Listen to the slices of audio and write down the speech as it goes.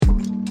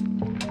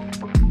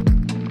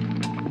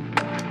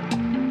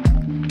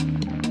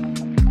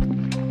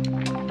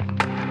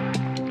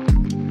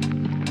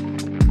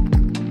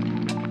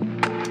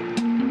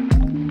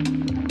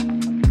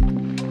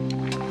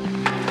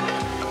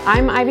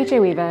I'm Ivy J.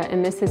 Weeva,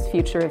 and this is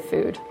Future of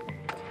Food.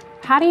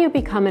 How do you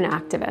become an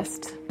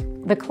activist?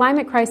 The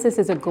climate crisis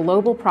is a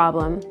global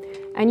problem,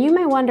 and you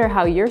may wonder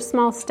how your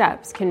small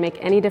steps can make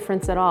any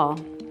difference at all.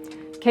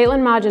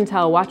 Caitlin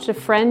Magentel watched a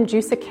friend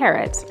juice a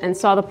carrot and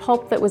saw the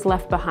pulp that was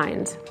left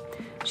behind.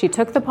 She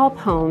took the pulp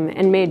home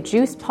and made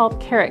juice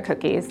pulp carrot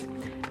cookies,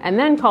 and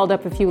then called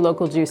up a few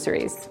local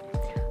juiceries.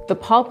 The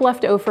pulp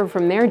left over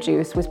from their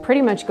juice was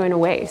pretty much going to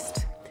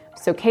waste,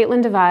 so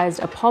Caitlin devised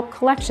a pulp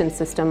collection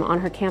system on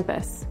her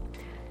campus.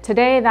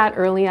 Today, that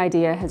early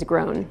idea has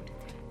grown.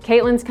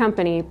 Caitlin's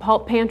company,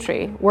 Pulp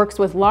Pantry, works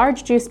with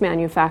large juice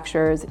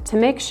manufacturers to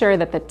make sure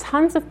that the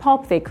tons of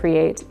pulp they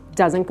create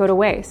doesn't go to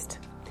waste.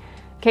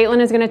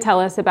 Caitlin is going to tell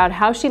us about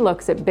how she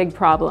looks at big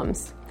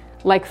problems,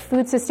 like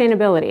food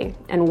sustainability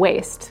and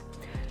waste,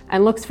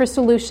 and looks for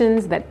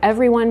solutions that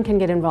everyone can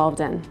get involved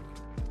in.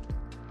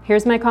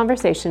 Here's my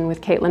conversation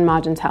with Caitlin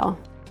Magentel.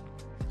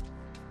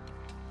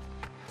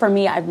 For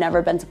me, I've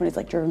never been someone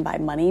who's driven by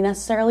money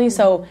necessarily,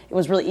 so it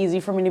was really easy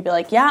for me to be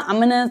yeah,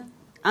 I'm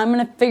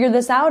gonna figure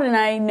this out, and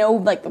I know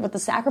what the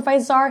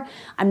sacrifices are.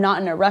 I'm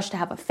not in a rush to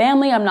have a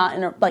family. I'm not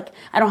in a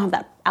I don't have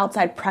that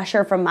outside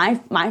pressure from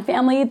my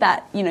family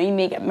that you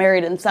may get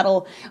married and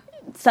settle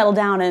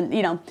down,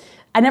 and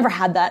I never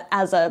had that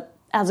as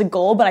a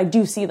goal, but I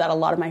do see that a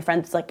lot of my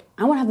friends I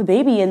want to have a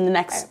baby in the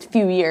next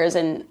few years,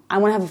 and I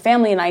want to have a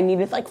family, and I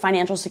needed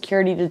financial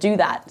security to do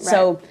that. Right.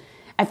 So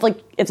I feel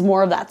like it's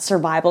more of that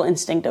survival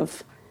instinct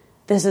of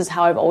this is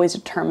how I've always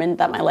determined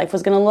that my life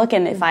was going to look,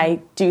 and if I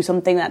do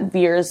something that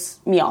veers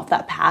me off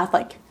that path,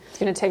 it's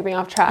going to take me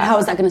off track. How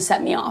is that going to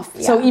set me off?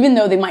 Yeah. So even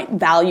though they might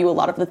value a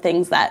lot of the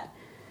things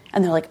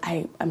and they're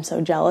I'm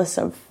so jealous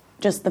of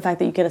just the fact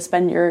that you get to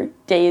spend your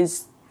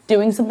days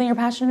doing something you're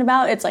passionate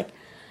about. It's at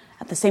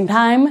the same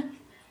time,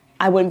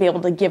 I wouldn't be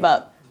able to give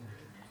up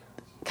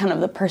kind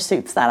of the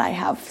pursuits that I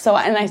have. So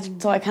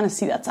I kind of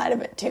see that side of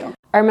it too.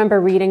 I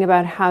remember reading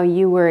about how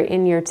you were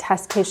in your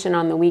test kitchen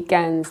on the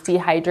weekends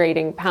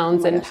dehydrating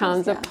pounds and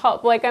pounds of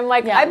pulp. I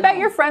bet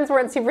your friends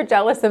weren't super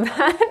jealous of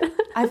that.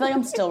 I feel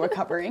I'm still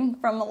recovering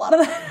from a lot of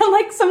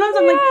that. Sometimes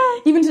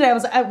I'm even today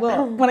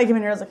when I came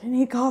in here, I was I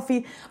need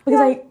coffee.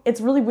 Because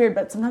it's really weird,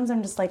 but sometimes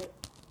I'm just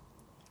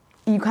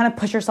you kind of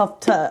push yourself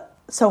to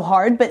so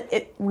hard, but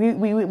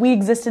we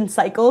exist in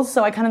cycles.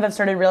 So I kind of have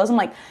started realizing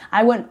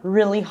I went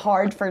really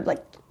hard for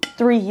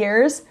 3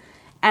 years.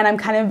 And I'm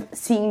kind of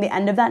seeing the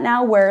end of that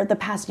now, where the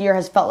past year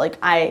has felt like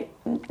I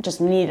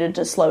just needed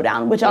to slow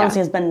down, which honestly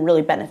has been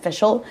really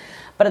beneficial.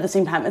 But at the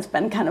same time, it's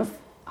been kind of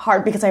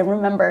hard because I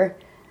remember,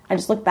 I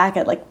just look back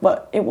at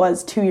what it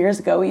was 2 years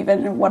ago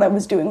even, and what I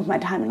was doing with my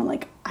time, and I'm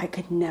I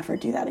could never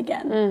do that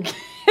again.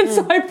 And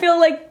so I feel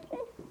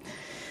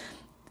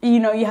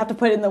you have to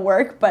put in the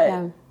work,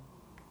 but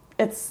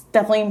it's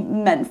definitely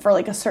meant for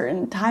a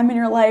certain time in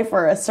your life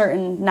or a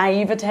certain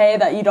naivete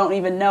that you don't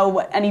even know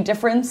what any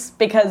difference,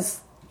 because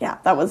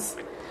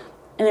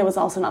it was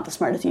also not the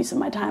smartest use of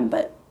my time,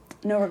 but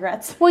no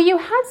regrets. Well, you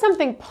had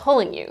something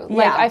pulling you.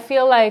 I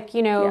feel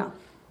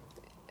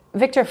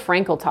Viktor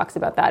Frankl talks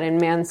about that in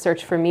Man's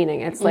Search for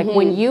Meaning. It's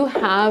when you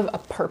have a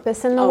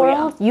purpose in the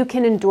world, you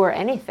can endure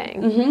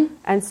anything. Mm-hmm.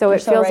 And so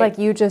it feels like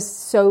you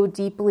just so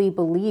deeply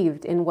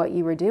believed in what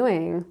you were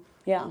doing.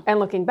 Yeah. And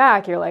looking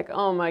back, you're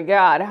oh my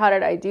God, how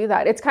did I do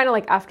that? It's kind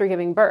of after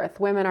giving birth.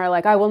 Women are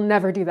I will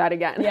never do that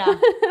again. Yeah.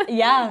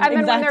 Yeah. And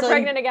then when they're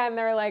pregnant again,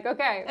 they're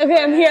okay,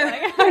 I'm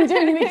here. I'm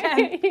doing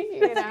it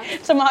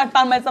again. Somehow I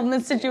found myself in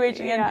this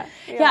situation again.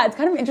 Yeah, it's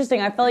kind of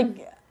interesting. I feel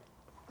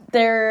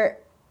there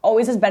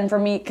always has been for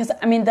me, because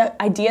the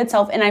idea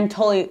itself, and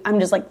I'm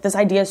just this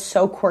idea is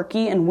so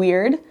quirky and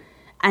weird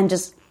and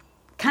just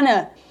kind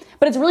of,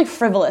 but it's really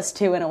frivolous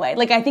too in a way.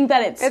 I think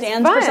that it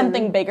stands for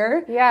something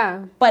bigger.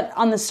 Yeah. But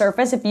on the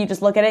surface, if you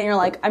just look at it and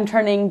you're I'm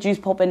turning juice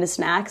pulp into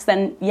snacks,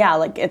 then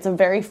it's a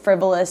very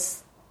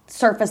frivolous,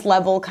 surface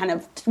level kind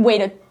of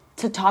way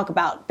to talk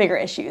about bigger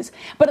issues.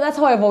 But that's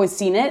how I've always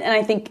seen it, and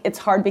I think it's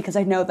hard because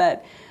I know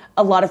that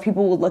a lot of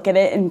people will look at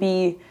it and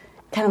be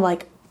kind of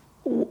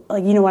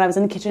when I was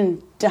in the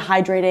kitchen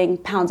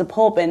dehydrating pounds of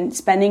pulp and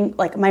spending,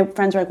 my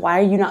friends were why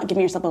are you not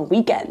giving yourself a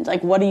weekend?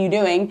 What are you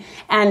doing?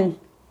 And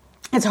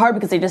it's hard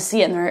because they just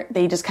see it and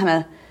they just kind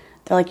of,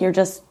 they're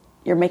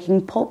you're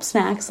making pulp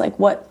snacks.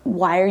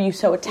 Why are you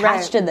so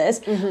attached to this?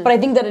 Mm-hmm. But I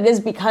think that it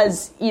is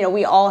because,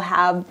 we all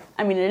have,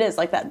 it is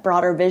that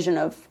broader vision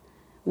of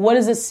what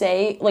does this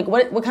say?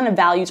 What kind of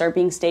values are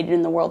being stated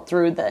in the world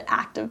through the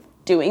act of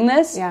doing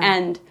this? Yeah.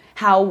 And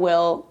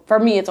for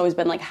me, it's always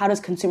been how does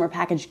consumer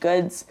packaged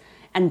goods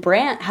and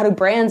how do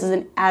brands as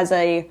an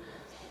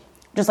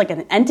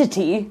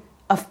entity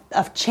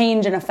of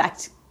change and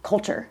affect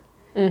culture?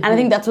 Mm-hmm. And I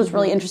think that's what's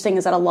really interesting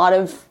is that a lot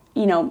of,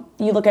 you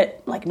look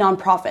at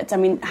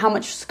nonprofits. How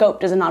much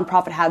scope does a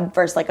nonprofit have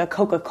versus a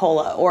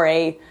Coca-Cola or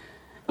a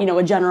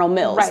General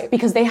Mills? Right.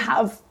 Because they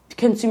have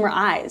consumer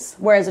eyes,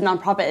 whereas a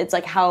nonprofit, it's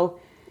how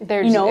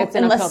it's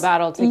an uphill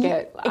battle to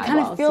get eyeballs. It kind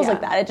of feels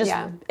like that. It just,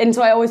 and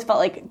so I always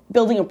felt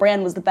building a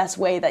brand was the best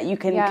way that you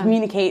can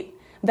communicate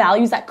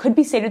values that could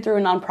be stated through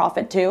a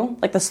nonprofit too,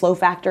 like the Slow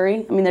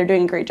Factory. They're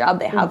doing a great job.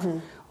 They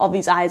have all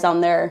these eyes on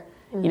their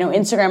you know,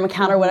 Instagram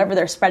account or whatever.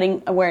 They're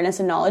spreading awareness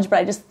and knowledge,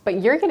 But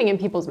you're getting in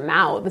people's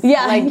mouths.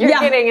 Yeah. Like, you're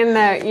getting in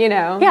the, you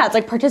know. Yeah, it's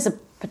like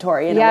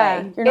participatory in a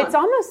way. It's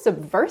almost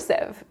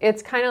subversive.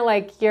 It's kind of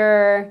like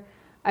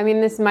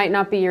this might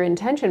not be your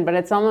intention, but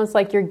it's almost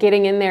like you're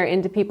getting in there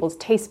into people's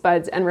taste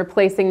buds and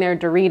replacing their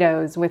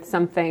Doritos with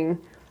something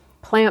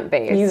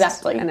plant-based.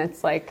 Exactly. And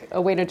it's like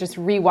a way to just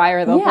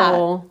rewire the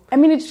whole,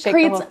 it just shake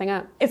creates, the whole thing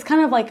up. It's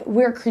kind of like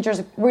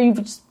we've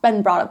just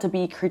been brought up to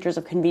be creatures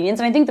of convenience.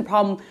 And I think the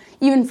problem,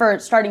 even for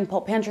starting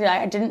Pulp Pantry,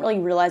 I didn't really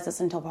realize this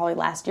until probably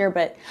last year,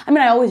 but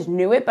I always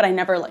knew it, but I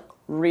never like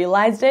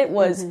realized it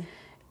was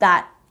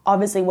that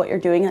obviously what you're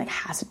doing like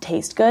has to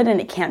taste good,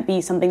 and it can't be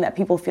something that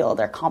people feel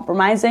they're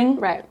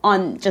compromising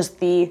on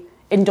just the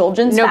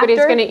indulgence Nobody's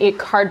factor. going to eat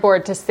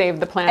cardboard to save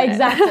the planet.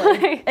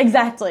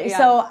 Exactly. Yeah.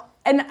 So,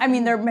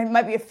 and there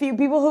might be a few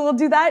people who will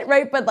do that,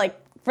 right? But like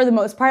for the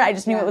most part, I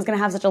just knew it was going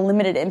to have such a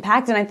limited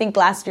impact. And I think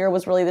last year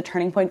was really the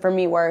turning point for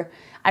me, where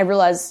I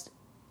realized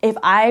if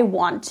I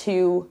want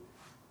to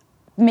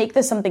make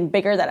this something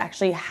bigger that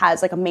actually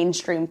has like a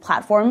mainstream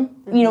platform,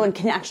 you know, and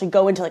can actually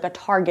go into like a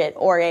Target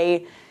or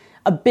a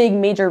big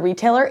major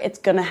retailer, it's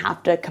going to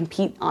have to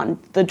compete on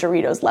the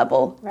Doritos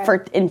level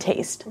in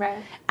taste.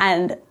 Right.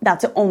 And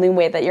that's the only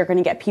way that you're going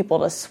to get people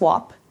to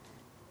swap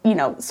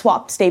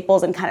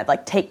staples and kind of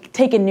like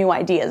take in new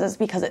ideas, is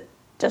because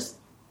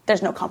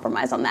there's no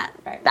compromise on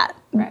that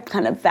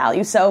kind of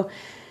value. So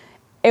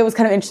it was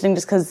kind of interesting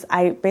just because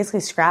I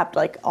basically scrapped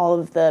like all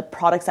of the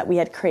products that we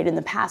had created in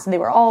the past, and they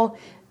were all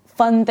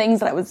fun things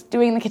that I was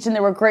doing in the kitchen.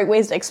 There were great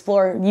ways to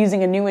explore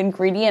using a new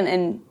ingredient,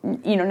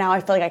 and you know, now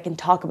I feel like I can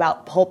talk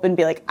about pulp and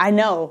be like, I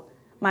know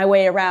my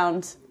way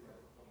around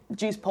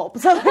juice pulp.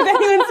 So if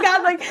anyone's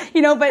got like,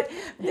 you know,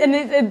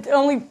 it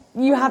only,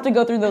 you have to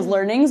go through those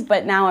learnings,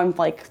 but now I'm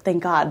like,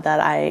 thank God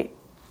that I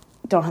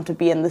don't have to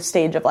be in the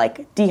stage of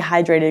like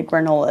dehydrated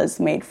granolas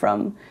made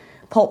from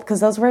pulp, because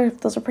those were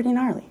pretty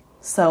gnarly.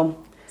 So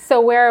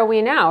where are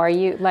we now? Are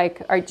you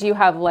like, do you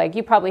have like,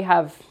 you probably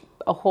have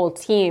a whole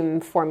team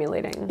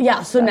formulating?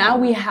 Yeah, so now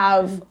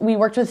we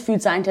worked with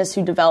food scientists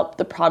who developed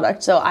the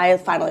product. So I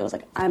finally was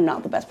like, I'm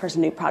not the best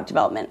person to do product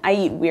development. I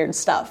eat weird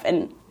stuff,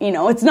 and you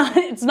know, it's not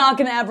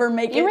going to ever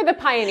make it. You were the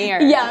pioneer.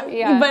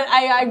 Yeah. But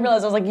I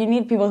realized I was like, you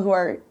need people who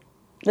are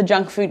the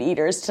junk food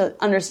eaters to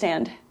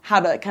understand how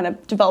to kind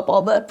of develop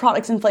all the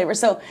products and flavors.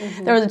 So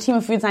there was a team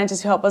of food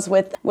scientists who helped us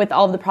with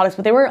all of the products,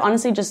 but they were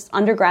honestly just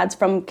undergrads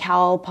from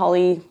Cal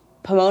Poly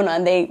Pomona,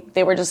 and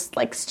they were just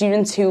like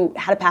students who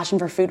had a passion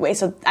for food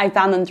waste. So I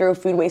found them through a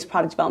food waste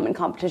product development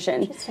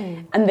competition.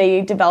 Interesting. And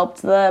they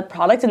developed the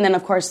product, and then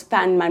of course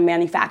found my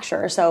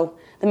manufacturer. So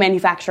the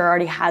manufacturer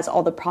already has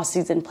all the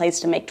processes in place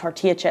to make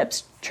tortilla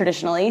chips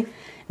traditionally.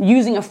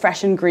 Using a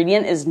fresh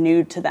ingredient is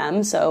new to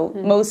them. So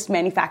most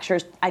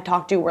manufacturers I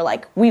talked to were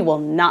like, we will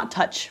not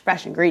touch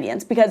fresh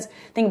ingredients, because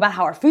think about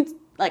how our food,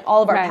 like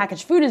all of our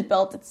packaged food is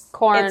built. It's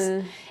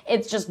corn.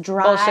 It's just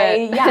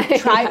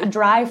dry,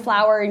 dry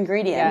flour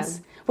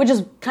ingredients, which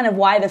is kind of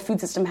why the food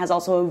system has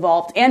also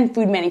evolved, and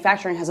food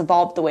manufacturing has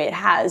evolved the way it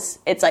has.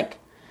 It's like,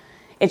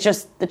 it's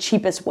just the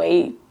cheapest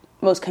way,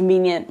 most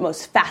convenient,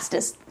 most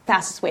fastest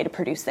way to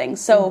produce things.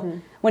 So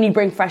when you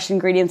bring fresh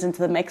ingredients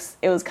into the mix,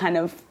 it was kind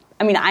of,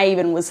 I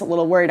even was a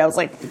little worried. I was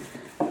like,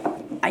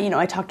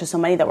 I talked to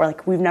somebody that were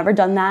like, we've never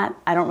done that.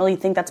 I don't really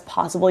think that's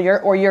possible. You're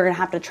going to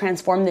have to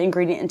transform the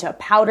ingredient into a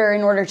powder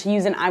in order to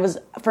use it. And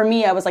for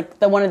me, I was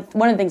like, one of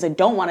the things I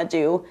don't want to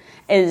do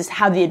is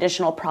have the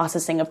additional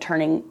processing of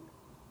turning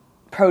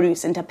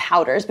produce into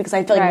powders, because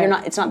I feel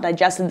like it's not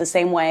digested the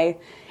same way.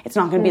 It's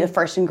not going to be the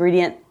first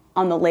ingredient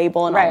on the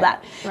label and all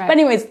that. Right. But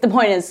anyways, the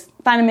point is,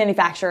 find a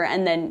manufacturer,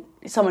 and then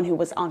someone who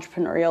was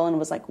entrepreneurial and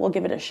was like, we'll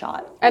give it a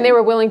shot. And they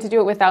were willing to do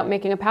it without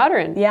making a powder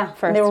in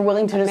first. They were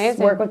willing to just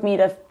work with me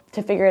to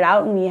figure it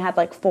out, and we had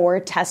like 4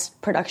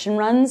 test production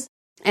runs,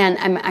 and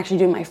I'm actually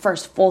doing my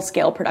first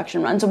full-scale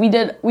production run. So we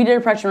did a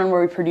production run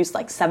where we produced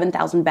like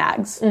 7,000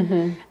 bags,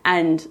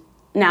 and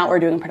now we're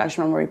doing a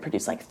production run where we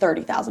produce like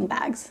 30,000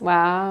 bags.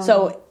 Wow.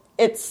 So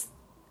it's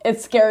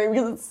scary,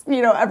 because it's,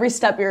 every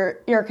step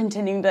you're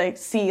continuing to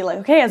see like,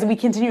 okay, as we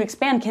continue to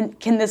expand,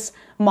 can this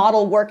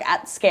model work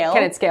at scale?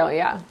 Can it scale?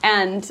 Yeah.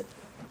 And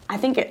I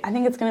think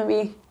it's going to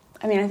be,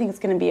 I think it's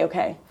going to be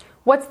okay.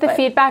 What's the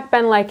feedback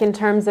been like in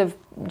terms of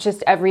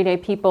just everyday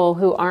people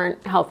who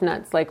aren't health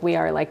nuts like we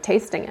are, like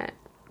tasting it?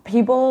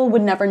 People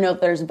would never know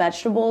that there's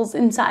vegetables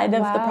inside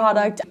of the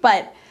product.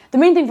 But the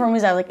main thing for me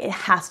is that it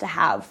has to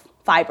have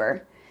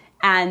fiber,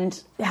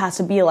 and it has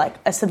to be like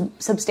a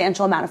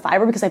substantial amount of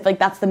fiber, because I feel like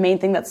that's the main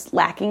thing that's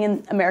lacking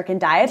in American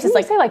diets. Didn't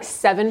you say like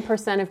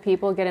 7% of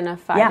people get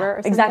enough fiber or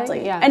something?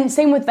 Exactly. Yeah. And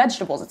same with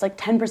vegetables. It's like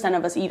 10%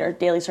 of us eat our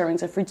daily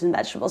servings of fruits and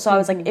vegetables. So I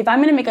was like, if I'm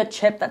going to make a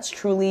chip that's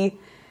truly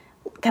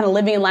kind of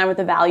living in line with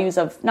the values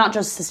of not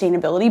just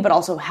sustainability, but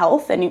also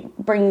health and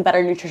bringing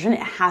better nutrition, it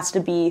has to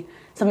be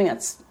something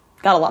that's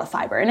got a lot of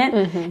fiber in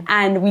it.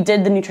 And we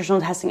did the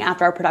nutritional testing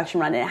after our production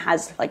run, and it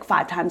has like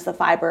 5 times the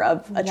fiber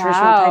of a traditional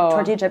type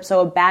tortilla chip.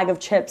 So a bag of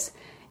chips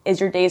is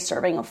your day's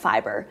serving of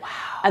fiber. Wow.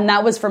 And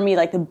that was for me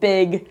like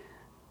that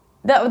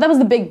was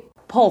the big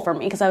pull for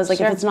me, because I was like,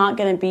 if it's not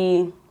going to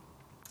be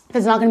if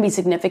it's not going to be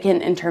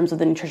significant in terms of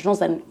the nutritionals,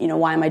 then,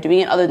 why am I doing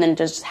it other than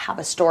just have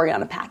a story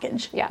on a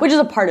package? Yeah. Which is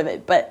a part of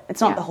it, but it's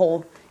not the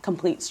whole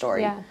complete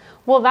story. Yeah.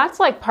 Well,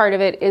 that's like part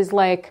of it is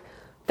like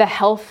the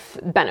health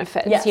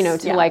benefits,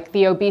 to like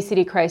the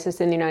obesity crisis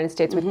in the United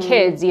States with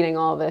kids eating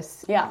all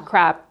this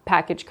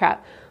packaged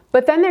crap.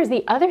 But then there's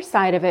the other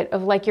side of it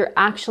of like you're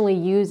actually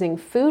using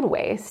food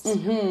waste.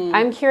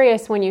 I'm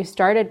curious, when you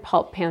started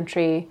Pulp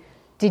Pantry,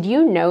 did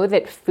you know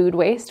that food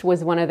waste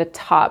was one of the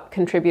top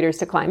contributors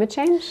to climate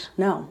change?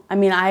 No. I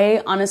mean,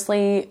 I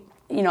honestly,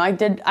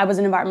 I was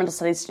an environmental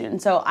studies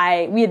student, so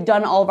we had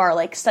done all of our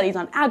like studies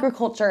on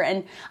agriculture,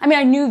 and I mean,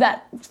 I knew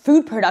that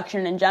food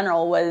production in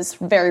general was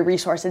very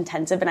resource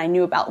intensive, and I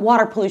knew about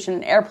water pollution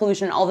and air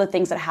pollution and all the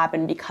things that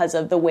happen because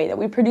of the way that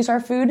we produce our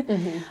food.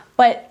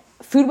 But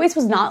food waste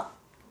was not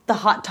the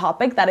hot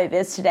topic that it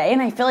is today,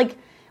 and I feel like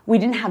we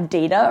didn't have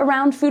data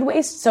around food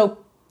waste, so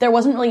there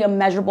wasn't really a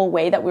measurable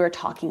way that we were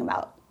talking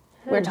about.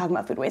 We were talking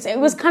about food waste. It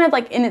was kind of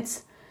like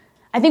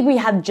I think we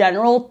had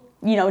general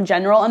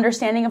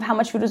understanding of how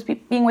much food was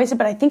being wasted,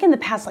 but I think in the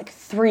past like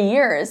 3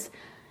 years,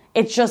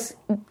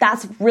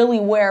 that's really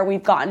where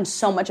we've gotten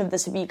so much of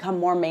this to become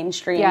more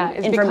mainstream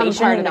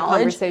information part and of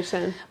knowledge. The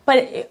conversation.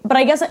 But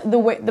I guess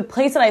the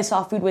place that I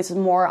saw food waste was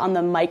more on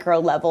the micro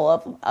level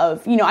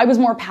of I was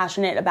more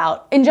passionate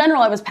about, in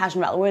general, I was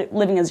passionate about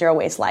living a zero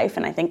waste life.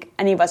 And I think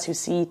any of us who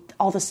see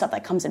all the stuff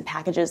that comes in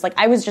packages, like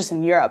I was just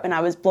in Europe and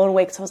I was blown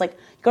away because I was like,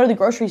 you go to the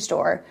grocery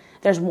store,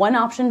 there's one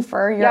option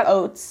for your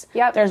oats.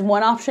 Yep. There's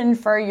one option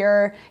for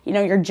your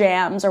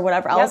jams or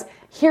whatever else. Yep.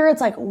 Here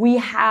it's like we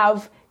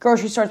have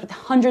grocery stores with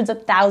hundreds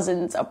of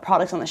thousands of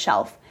products on the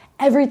shelf.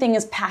 Everything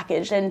is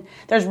packaged, and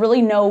there's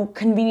really no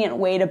convenient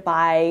way to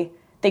buy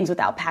things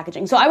without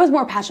packaging. So I was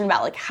more passionate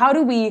about like how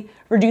do we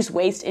reduce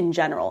waste in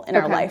general in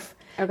our life.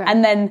 Okay.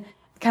 And then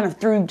kind of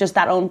through just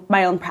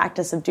my own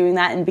practice of doing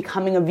that and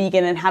becoming a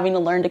vegan and having to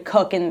learn to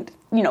cook and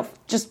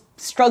just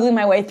struggling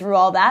my way through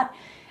all that.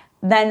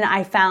 Then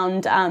I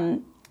found, I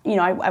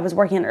was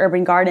working in an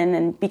urban garden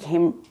and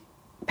became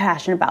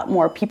passionate about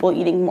more people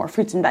eating more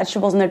fruits and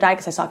vegetables in their diet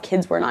because I saw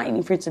kids were not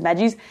eating fruits and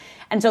veggies.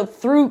 And so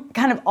through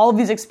kind of all of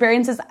these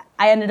experiences,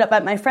 I ended up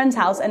at my friend's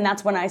house, and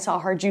that's when I saw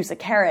her juice a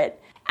carrot.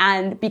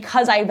 And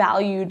because I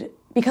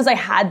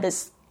had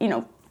this,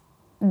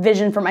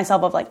 vision for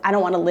myself of like, I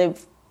don't want to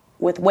live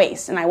with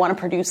waste and I want to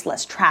produce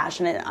less trash,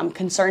 and I'm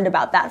concerned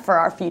about that for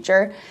our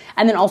future.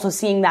 And then also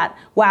seeing that,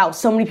 wow,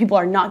 so many people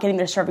are not getting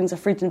their servings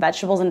of fruits and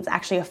vegetables, and it's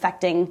actually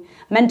affecting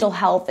mental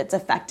health, it's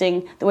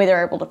affecting the way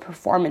they're able to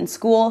perform in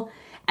school.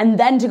 And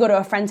then to go to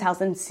a friend's house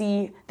and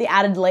see the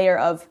added layer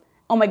of,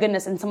 oh my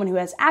goodness, and someone who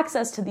has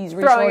access to these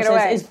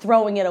resources is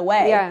throwing it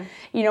away. Yeah.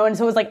 And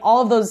so it was like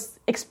all of those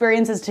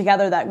experiences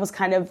together that was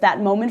kind of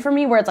that moment for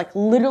me where it's like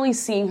literally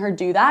seeing her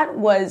do that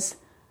was,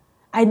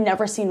 I'd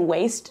never seen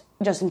waste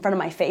just in front of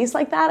my face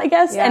like that, I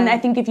guess. Yeah. And I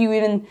think if you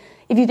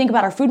think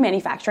about our food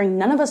manufacturing,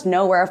 none of us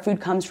know where our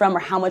food comes from or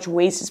how much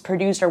waste is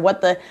produced or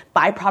what the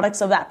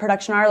byproducts of that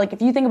production are. Like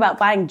if you think about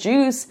buying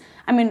juice,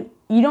 I mean,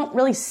 you don't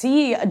really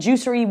see a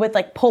juicery with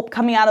like pulp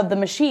coming out of the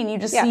machine. You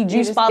just see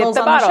juice bottles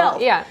on the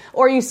shelf. Yeah.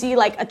 Or you see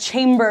like a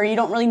chamber. You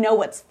don't really know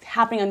what's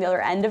happening on the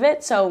other end of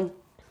it. So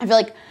I feel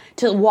like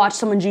to watch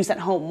someone juice at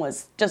home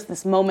was just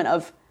this moment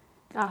of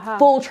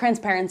full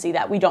transparency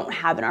that we don't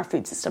have in our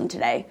food system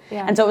today.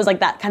 Yeah. And so it was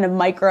like that kind of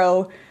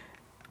micro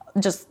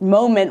just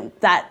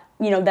moment that,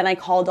 then I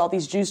called all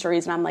these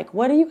juiceries and I'm like,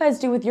 what do you guys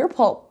do with your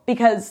pulp?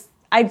 Because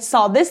I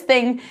saw this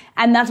thing,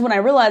 and that's when I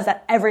realized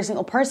that every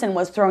single person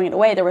was throwing it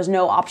away. There was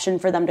no option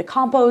for them to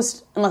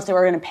compost unless they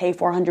were going to pay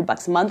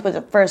 $400 a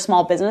month. For a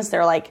small business,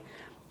 they're like,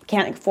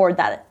 can't afford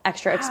that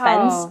extra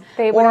expense.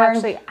 They would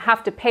actually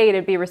have to pay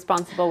to be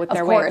responsible with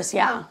their waste. Of course,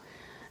 yeah.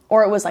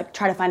 Or it was like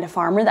try to find a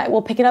farmer that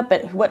will pick it up,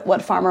 but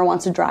what farmer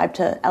wants to drive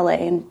to LA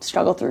and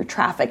struggle through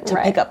traffic to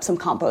pick up some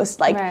compost?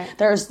 Like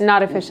there's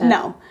not efficient.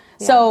 No.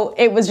 Yeah. So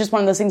it was just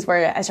one of those things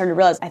where I started to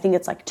realize I think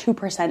it's like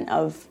 2%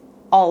 of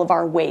all of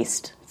our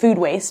waste, food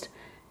waste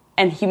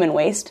and human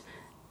waste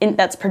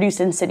that's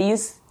produced in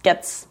cities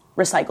gets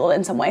recycled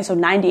in some way. So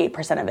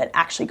 98% of it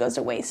actually goes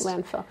to waste.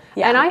 Landfill.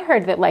 Yeah. And I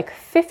heard that like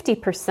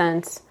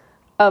 50%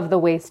 of the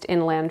waste in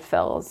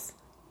landfills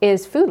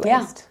is food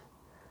waste. Yeah.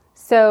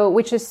 So,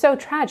 which is so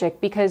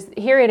tragic because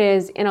here it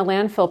is in a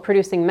landfill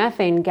producing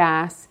methane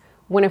gas,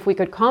 when if we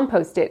could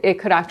compost it, it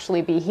could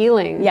actually be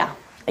healing. Yeah,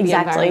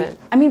 exactly.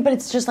 I mean, but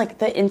it's just like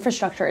the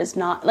infrastructure is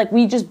not, like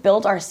we just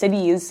built our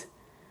cities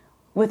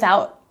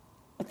without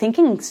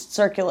thinking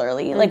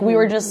circularly. Mm-hmm. Like we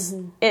were just,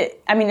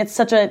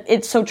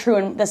 it's so true.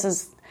 And this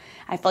is,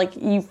 I feel like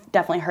you've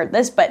definitely heard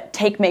this, but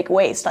take, make,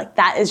 waste. Like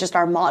that is just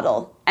our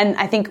model. And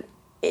I think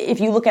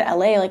if you look at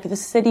LA, like the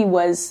city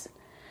was,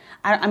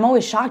 I'm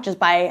always shocked just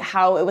by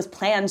how it was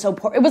planned so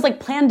poor. It was like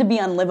planned to be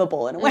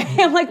unlivable in a way.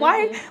 I'm like,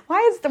 why are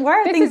things this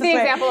way? This is the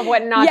example of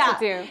what not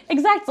to do.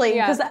 Exactly.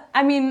 Because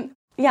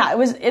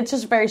it's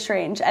just very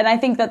strange. And I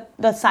think that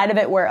the side of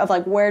it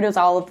where does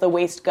all of the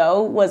waste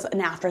go was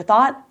an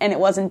afterthought, and it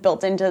wasn't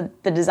built into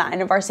the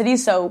design of our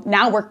cities. So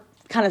now we're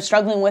kind of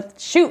struggling with,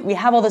 we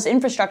have all this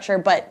infrastructure,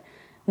 but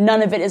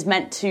none of it is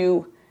meant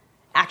to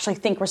actually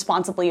think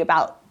responsibly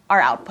about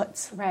our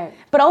outputs. Right.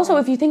 But also,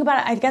 if you think about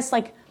it, I guess,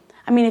 like,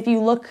 I mean, if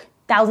you look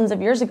thousands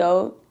of years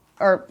ago,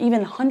 or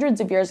even hundreds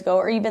of years ago,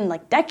 or even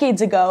like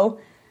decades ago,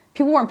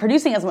 people weren't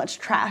producing as much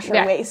trash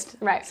or waste.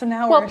 Right. So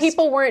now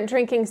people weren't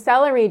drinking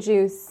celery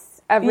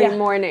juice every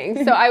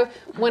morning. So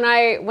when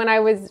I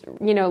was,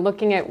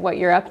 looking at what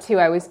you're up to,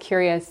 I was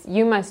curious.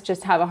 You must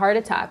just have a heart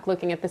attack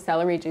looking at the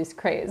celery juice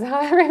craze. How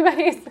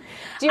everybody's.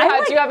 Do you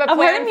have a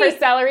plan for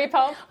celery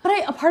pulp? But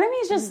a part of me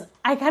is just,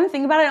 I kind of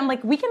think about it. I'm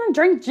like, we can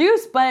drink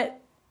juice, but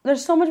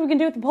there's so much we can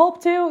do with the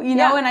pulp too, And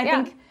I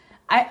think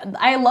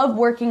I love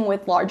working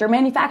with larger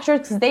manufacturers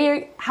because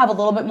they have a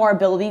little bit more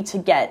ability to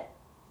get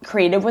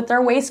creative with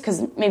their waste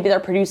because maybe they're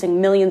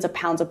producing millions of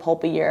pounds of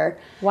pulp a year.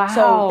 Wow.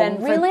 So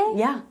then really?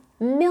 Yeah.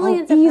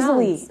 Millions of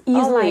pounds. Easily.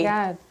 Oh my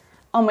God.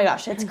 Oh my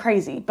gosh, it's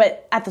crazy.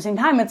 But at the same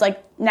time, it's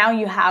like now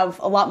you have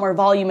a lot more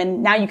volume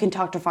and now you can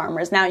talk to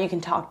farmers. Now you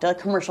can talk to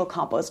commercial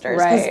composters.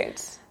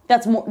 Right.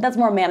 That's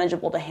more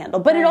manageable to handle.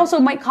 But it also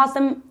might cost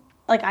them,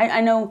 like I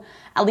know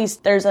at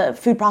least there's a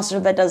food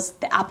processor that does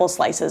the apple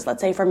slices, let's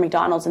say for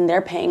McDonald's, and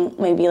they're paying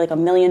maybe like $1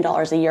 million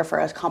a year for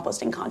a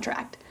composting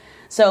contract.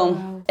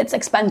 So It's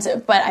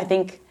expensive, but I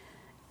think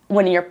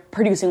when you're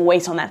producing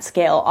waste on that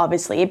scale,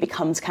 obviously it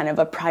becomes kind of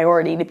a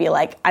priority to be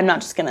like,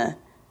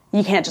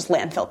 you can't just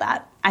landfill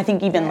that. I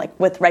think even like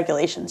with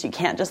regulations, you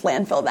can't just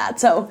landfill that.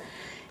 So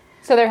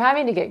they're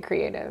having to get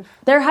creative.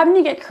 They're having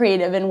to get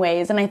creative in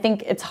ways, and I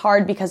think it's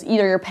hard because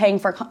either you're paying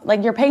for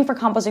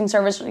composting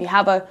service, or you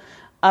have a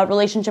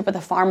relationship with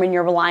a farm and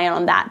you're relying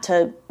on that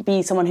to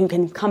be someone who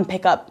can come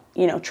pick up,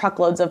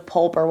 truckloads of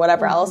pulp or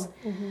whatever else.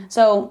 Mm-hmm.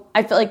 So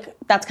I feel like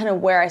that's kind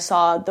of where I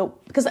saw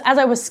because as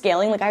I was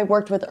scaling, like I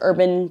worked with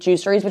urban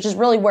juiceries, which is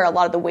really where a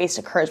lot of the waste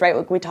occurs, right?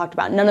 Like we talked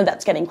about, none of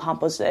that's getting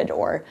composted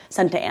or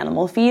sent to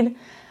animal feed.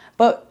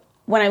 But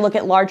when I look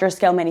at larger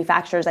scale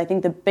manufacturers, I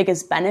think the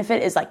biggest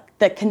benefit is like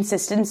the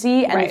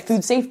consistency and the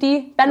food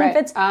safety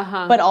benefits. Right.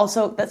 Uh-huh. But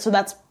also,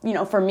 that's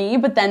for me,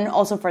 but then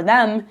also for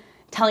them,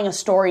 telling a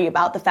story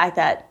about the fact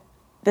that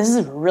this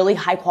is really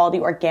high quality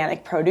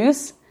organic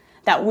produce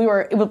that we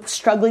were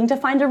struggling to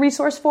find a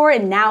resource for,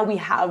 and now we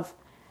have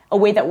a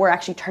way that we're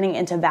actually turning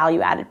into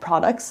value added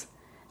products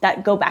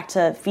that go back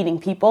to feeding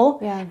people.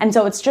 Yeah. And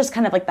so it's just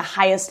kind of like the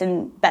highest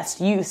and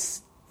best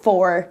use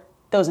for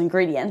those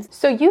ingredients.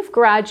 So you've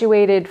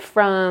graduated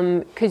from,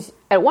 because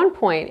at one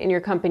point in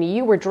your company,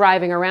 you were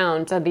driving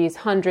around to these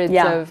hundreds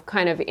of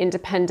kind of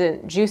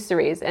independent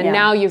juiceries, and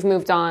now you've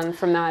moved on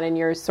from that and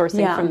you're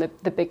sourcing from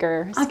the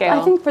bigger scale.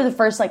 I think for the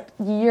first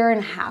year and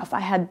a half, I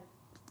had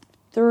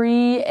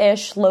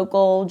 3-ish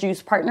local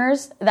juice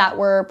partners that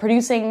were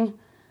producing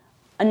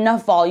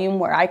enough volume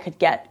where I could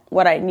get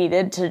what I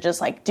needed to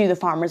just do the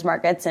farmers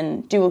markets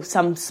and do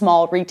some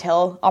small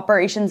retail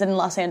operations in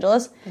Los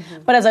Angeles.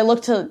 Mm-hmm. But as I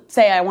looked to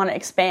say I want to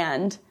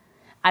expand,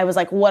 I was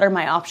like, what are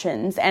my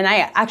options? And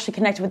I actually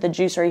connected with a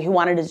juicery who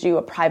wanted to do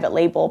a private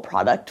label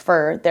product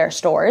for their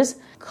stores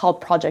called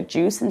Project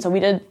Juice. And so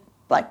we did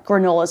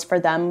granolas for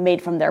them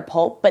made from their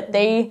pulp. But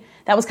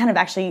that was kind of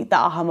actually the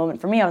aha moment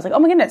for me. I was like, oh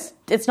my goodness,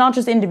 it's not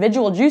just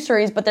individual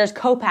juiceries, but there's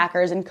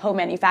co-packers and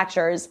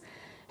co-manufacturers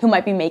who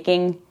might be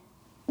making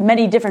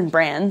many different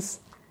brands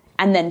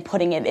and then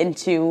putting it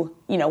into,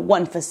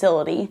 one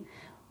facility.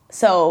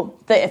 So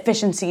the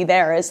efficiency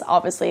there is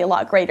obviously a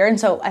lot greater. And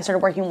so I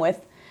started working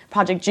with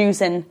Project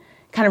Juice and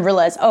kind of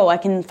realized, I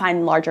can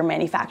find larger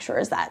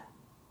manufacturers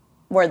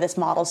where this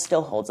model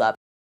still holds up.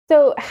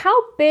 So how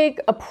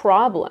big a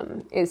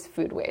problem is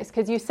food waste?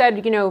 Because you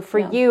said, for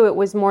you, it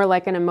was more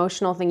like an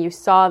emotional thing. You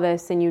saw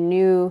this and you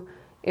knew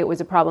it was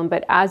a problem.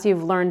 But as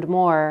you've learned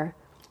more,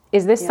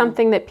 is this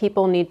something that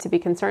people need to be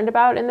concerned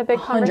about in the big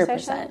 100%.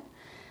 Conversation?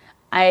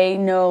 I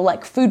know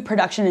food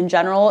production in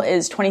general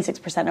is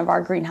 26% of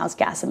our greenhouse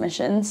gas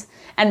emissions.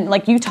 And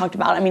like you talked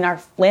about,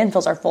 our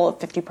landfills are full of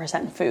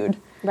 50% food.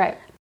 Right.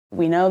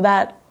 We know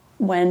that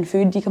when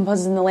food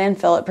decomposes in the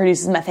landfill, it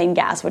produces methane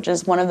gas, which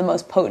is one of the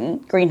most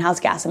potent greenhouse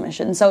gas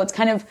emissions. So it's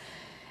kind of,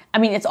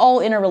 it's all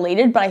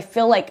interrelated, but I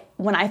feel like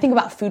when I think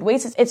about food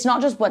waste, it's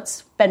not just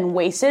what's been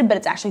wasted, but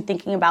it's actually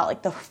thinking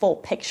about the full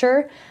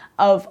picture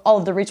of all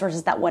of the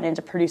resources that went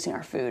into producing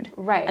our food.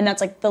 Right. And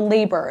that's the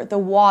labor, the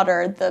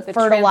water, the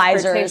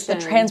fertilizers, the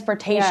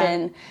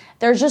transportation. Yeah.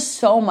 There's just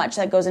so much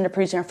that goes into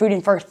producing our food.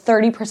 And for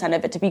 30%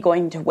 of it to be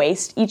going to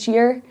waste each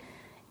year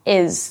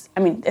is,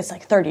 it's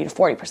 30 to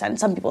 40%.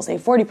 Some people say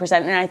 40%.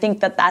 And I think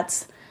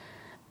that's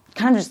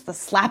kind of just the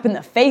slap in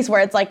the face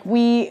where it's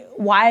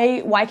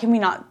why can we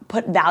not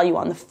put value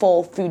on the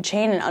full food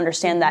chain and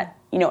understand that,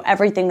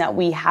 everything that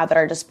we have at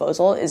our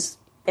disposal it's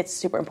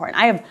super important.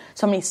 I have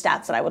so many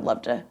stats that I would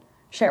love to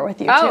share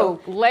with you, too. Oh,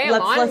 lay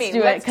them on me.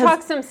 Let's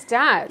talk some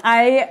stats.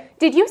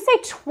 Did you say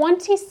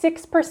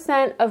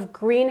 26% of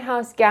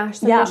greenhouse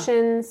gas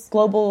emissions?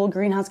 Global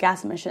greenhouse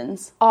gas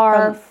emissions.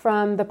 Are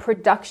from the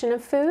production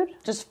of food?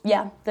 Just,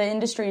 the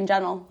industry in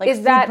general.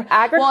 Is that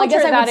agriculture? Well, I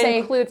guess that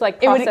includes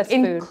processed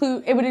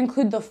food? It would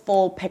include the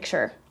full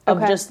picture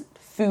of just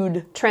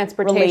food.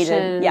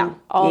 Transportation. Related.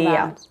 All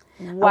that.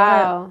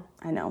 Wow.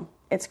 I know.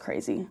 It's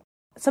crazy.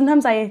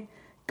 Sometimes I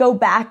go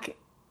back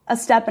a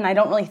step and I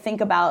don't really think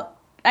about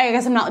I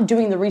guess I'm not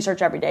doing the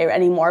research every day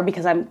anymore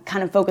because I'm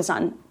kind of focused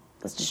on,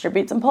 let's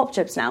distribute some pulp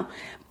chips now.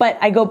 But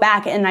I go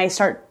back and I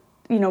start,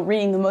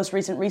 reading the most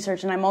recent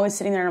research, and I'm always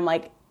sitting there and I'm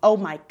like, oh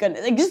my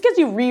goodness. It just gets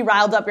you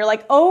riled up. You're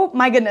like, oh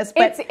my goodness.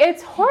 But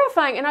it's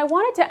horrifying. And I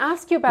wanted to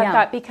ask you about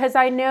that because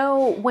I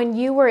know when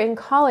you were in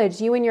college,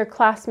 you and your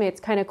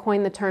classmates kind of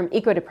coined the term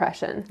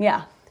eco-depression.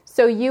 Yeah.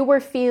 So you were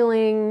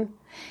feeling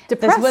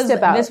depressed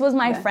This was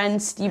my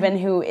friend Steven,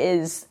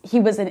 he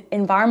was an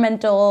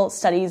environmental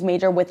studies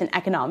major with an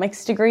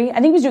economics degree. I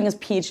think he was doing his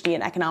PhD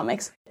in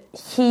economics.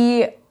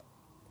 He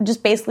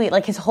just basically,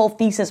 like, his whole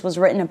thesis was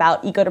written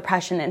about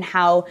eco-depression and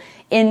how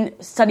in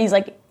studies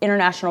like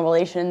international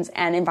relations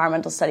and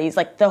environmental studies,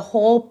 like the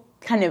whole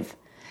kind of,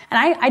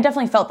 and I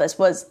definitely felt this,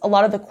 was a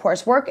lot of the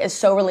coursework is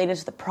so related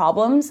to the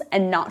problems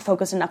and not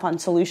focused enough on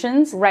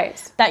solutions.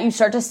 Right. That you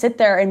start to sit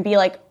there and be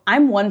like,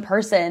 I'm one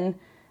person,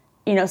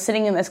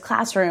 sitting in this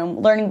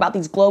classroom learning about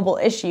these global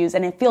issues,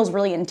 and it feels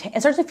really, it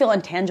starts to feel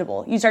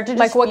intangible. You start to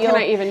just what can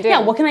I even do? Yeah,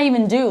 what can I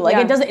even do? Like,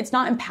 it's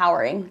not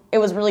empowering. It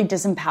was really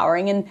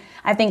disempowering, and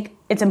I think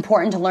it's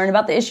important to learn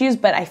about the issues,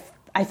 but I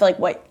feel like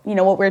what we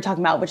were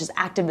talking about, which is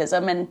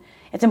activism, and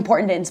it's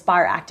important to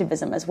inspire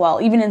activism as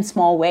well, even in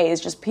small ways,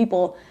 just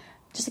people,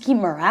 just to keep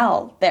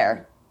morale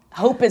there.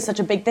 Hope is such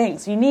a big thing,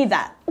 so you need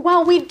that.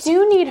 Well, we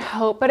do need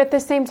hope, but at the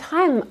same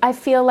time, I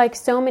feel like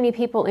so many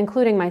people,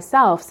 including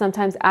myself,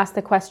 sometimes ask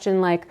the question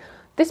like,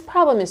 this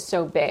problem is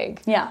so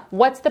big. Yeah.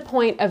 What's the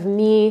point of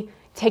me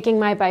taking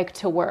my bike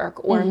to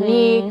work or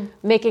me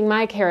making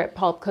my carrot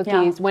pulp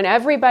cookies when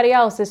everybody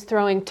else is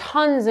throwing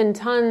tons and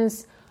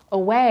tons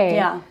away?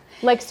 Yeah.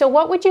 Like, so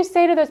what would you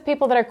say to those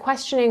people that are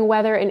questioning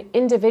whether an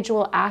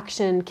individual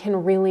action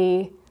can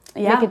really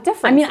make a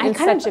difference in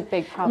such a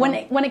big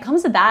problem? When it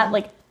comes to that,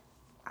 like,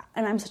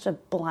 and I'm such a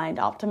blind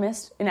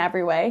optimist in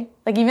every way.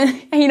 Like,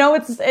 even,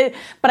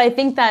 but I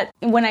think that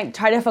when I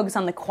try to focus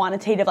on the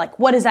quantitative, like,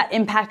 what does that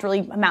impact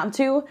really amount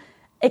to?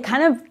 It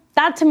kind of,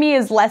 that to me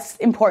is less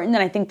important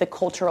than I think the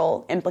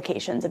cultural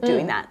implications of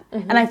doing that.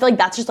 And I feel like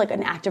that's just like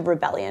an act of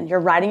rebellion. You're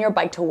riding your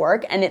bike to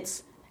work, and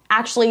it's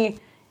actually,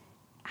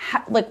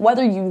 like,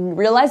 whether you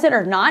realize it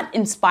or not,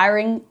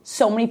 inspiring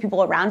so many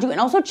people around you, and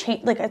also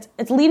change, like,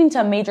 it's leading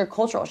to a major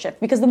cultural shift,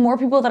 because the more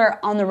people that are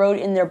on the road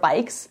in their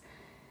bikes,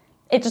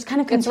 it just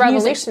kind of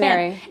continues to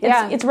expand. It's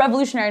revolutionary. It's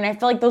revolutionary, and I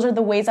feel like those are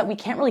the ways that we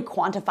can't really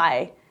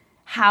quantify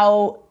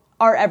how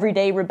our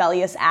everyday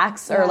rebellious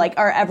acts or like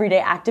our everyday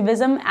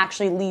activism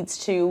actually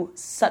leads to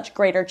such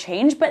greater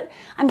change. But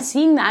I'm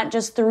seeing that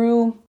just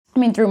through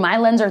my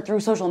lens or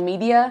through social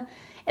media.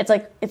 It's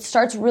like, it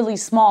starts really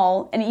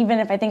small, and even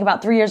if I think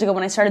about 3 years ago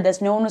when I started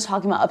this, no one was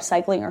talking about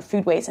upcycling or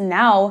food waste, and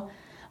now,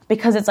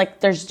 because it's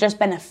like there's just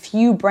been a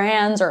few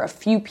brands or a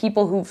few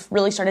people who've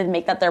really started to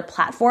make that their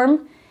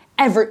platform,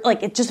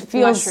 it just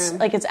feels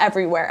like it's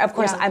everywhere. Of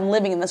course, I'm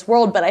living in this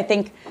world, but I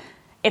think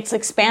it's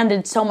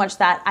expanded so much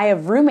that I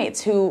have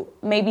roommates who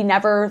maybe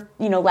never,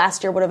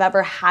 last year would have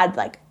ever had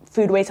like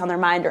food waste on their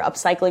mind or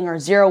upcycling or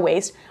zero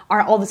waste,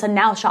 are all of a sudden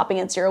now shopping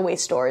at zero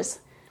waste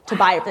stores to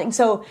buy everything.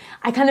 So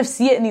I kind of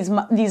see it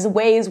in these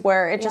ways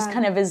where it just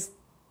kind of is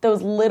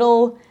those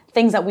little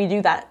things that we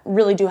do that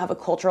really do have a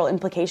cultural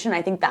implication.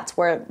 I think that's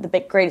where the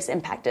greatest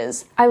impact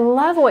is. I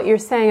love what you're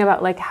saying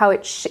about like how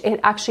it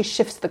actually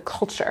shifts the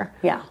culture.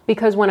 Yeah.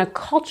 Because when a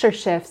culture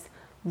shifts,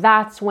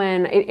 that's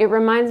when it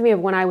reminds me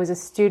of when I was a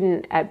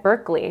student at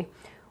Berkeley.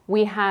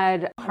 We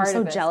had I'm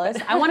so jealous.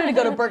 I wanted to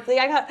go to Berkeley.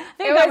 I got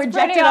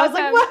rejected. Awesome. I was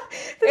like, what?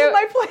 This is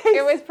my place.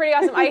 It was pretty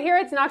awesome. I hear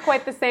it's not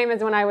quite the same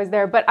as when I was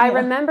there, but I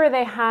remember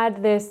they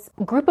had this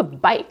group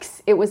of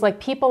bikes. It was like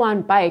people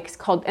on bikes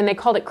and they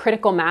called it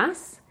critical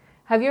mass.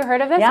 Have you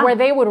heard of this? Yeah. Where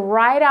they would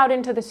ride out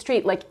into the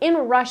street, like in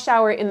rush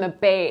hour in the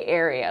Bay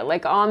Area,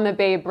 like on the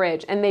Bay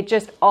Bridge, and they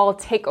just all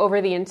take over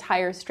the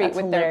entire street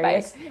with their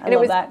bikes. And it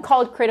was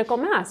called critical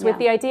mass, with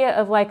the idea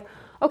of like,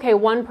 okay,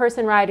 one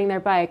person riding their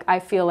bike,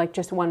 I feel like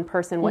just one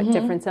person, what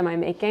difference am I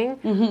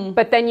making?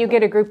 But then you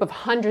get a group of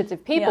hundreds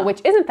of people, which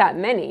isn't that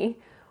many,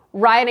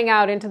 riding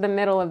out into the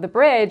middle of the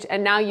bridge,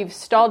 and now you've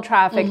stalled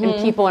traffic and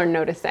people are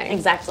noticing.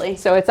 Exactly.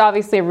 So it's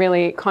obviously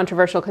really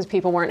controversial because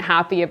people weren't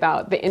happy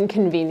about the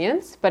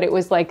inconvenience, but it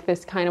was like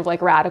this kind of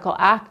like radical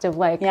act of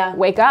like,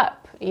 wake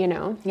up,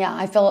 Yeah,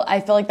 I feel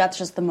like that's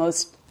just the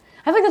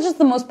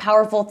most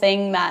powerful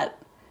thing that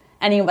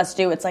any of us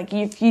do. It's like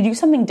if you do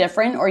something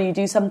different or you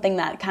do something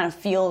that kind of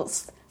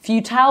feels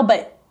futile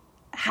but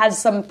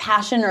has some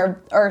passion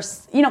or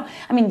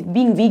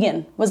being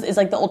vegan is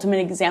like the ultimate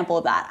example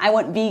of that. I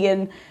went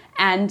vegan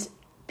and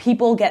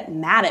people get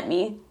mad at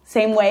me,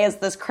 same way as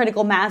this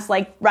critical mass,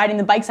 like riding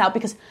the bikes out,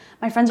 because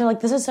my friends are like,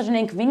 this is such an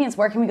inconvenience,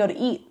 where can we go to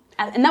eat?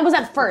 And that was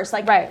at first,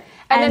 like, right.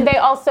 And then they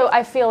also,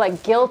 I feel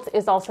like guilt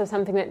is also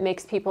something that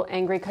makes people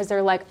angry, because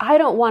they're like, I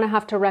don't want to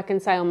have to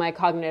reconcile my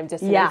cognitive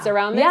dissonance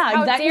around this.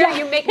 How dare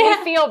you make me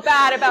feel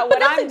bad about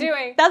what I'm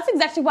doing? That's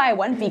exactly why I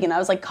went vegan. I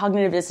was like,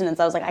 cognitive dissonance.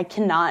 I was like, I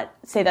cannot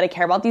say that I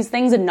care about these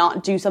things and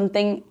not do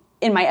something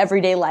in my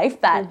everyday life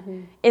that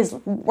is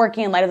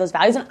working in light of those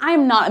values. And I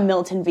am not a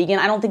militant vegan.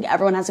 I don't think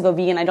everyone has to go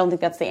vegan. I don't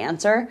think that's the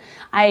answer.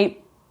 I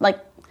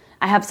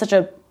have such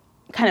a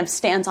kind of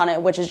stance on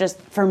it, which is just,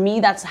 for me,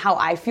 that's how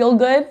I feel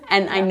good.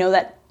 And I know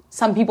that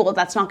some people,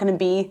 that's not going to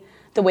be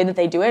the way that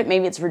they do it.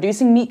 Maybe it's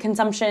reducing meat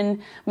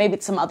consumption, maybe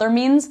it's some other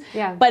means.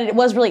 Yeah. But it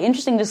was really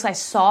interesting just I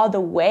saw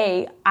the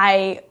way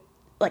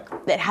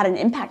it had an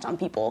impact on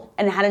people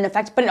and it had an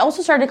effect, but it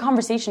also started a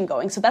conversation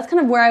going. So that's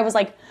kind of where I was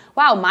like,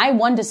 wow, my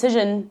one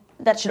decision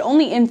that should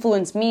only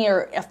influence me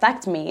or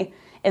affect me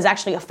is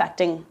actually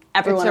affecting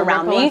everyone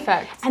around me.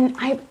 Effect. And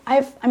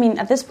I mean,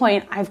 at this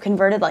point, I've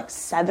converted like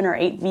 7 or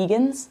 8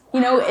 vegans, you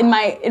know, in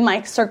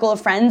my circle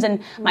of friends,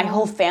 and my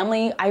whole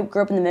family. I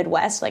grew up in the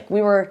Midwest. Like,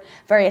 we were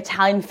very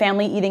Italian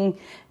family, eating,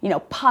 you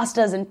know,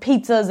 pastas and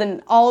pizzas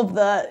and all of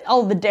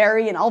the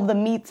dairy and all of the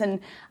meats. And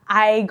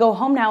I go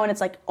home now and it's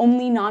like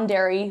only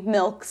non-dairy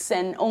milks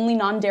and only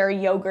non-dairy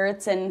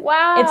yogurts. And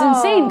wow. It's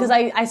insane because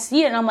I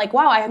see it and I'm like,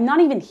 wow, I'm not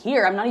even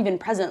here. I'm not even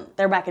present.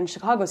 They're back in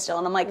Chicago still.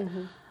 And I'm like,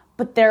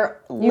 but they're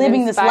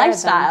living this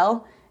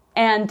lifestyle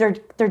and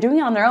they're doing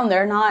it on their own.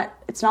 They're not,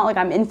 it's not like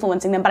I'm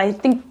influencing them, but I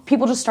think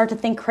people just start to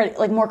think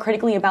more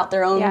critically about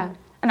their own. Yeah.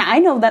 And I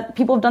know that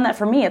people have done that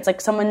for me. It's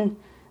like someone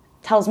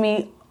tells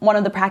me one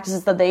of the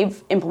practices that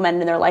they've implemented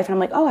in their life and I'm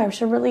like, oh, I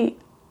should really,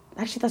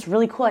 actually, that's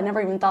really cool. I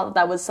never even thought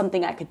that was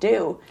something I could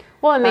do.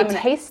 Well, and they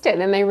taste it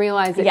and they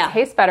realize it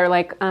tastes better.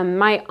 Like,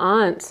 my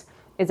aunt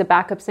is a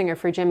backup singer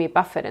for Jimmy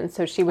Buffett, and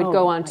so she would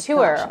go on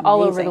tour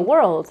all over the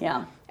world.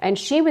 Yeah. And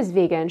she was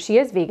vegan. She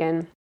is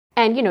vegan.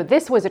 And, you know,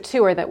 this was a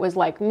tour that was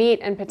like meat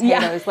and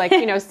potatoes. Like,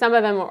 you know, some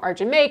of them are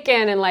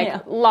Jamaican and like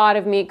a lot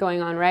of meat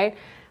going on, right?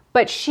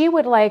 But she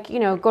would like, you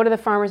know, go to the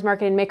farmer's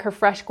market and make her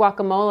fresh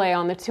guacamole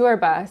on the tour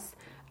bus.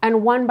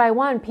 And one by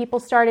one, people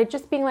started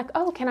just being like,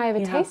 oh, can I have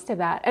a taste of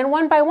that? And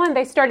one by one,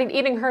 they started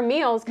eating her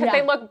meals because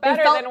they looked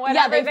better than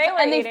whatever they were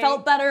and eating. they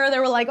felt better. They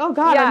were like, oh,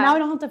 God, now I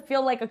don't have to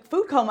feel like a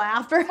food coma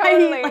after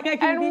Totally. I eat.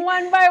 Like, and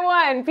one by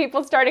one,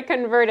 people started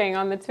converting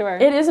on the tour.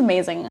 It is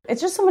amazing. It's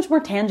just so much more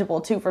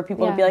tangible, too, for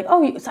people to be like,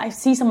 oh, I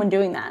see someone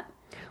doing that.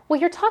 Well,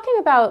 you're talking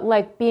about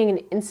like being an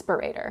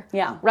inspirator,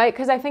 yeah, right?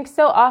 Because I think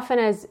so often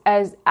as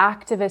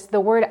activists, the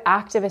word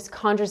activist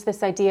conjures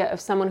this idea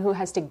of someone who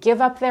has to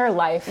give up their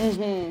life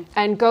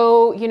and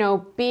go, you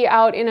know, be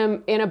out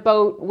in a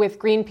boat with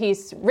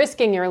Greenpeace,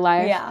 risking your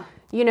life. Yeah.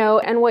 You know,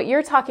 and what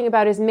you're talking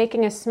about is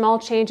making a small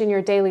change in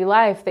your daily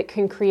life that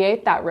can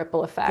create that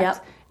ripple effect.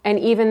 Yep. And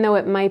even though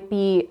it might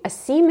be a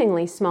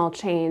seemingly small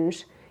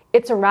change,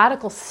 it's a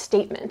radical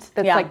statement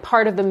that's like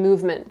part of the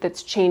movement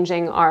that's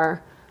changing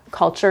our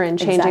culture and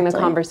changing the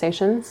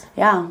conversations.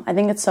 Yeah, I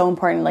think it's so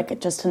important,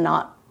 like, just to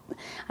not,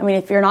 I mean,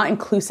 if we're not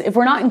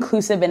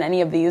inclusive in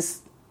any of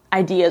these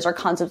ideas or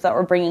concepts that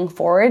we're bringing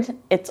forward,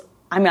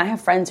 I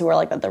have friends who are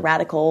like the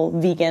radical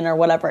vegan or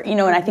whatever, you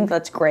know, and I think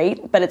that's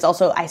great, but it's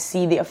also, I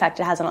see the effect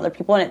it has on other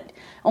people, and it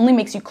only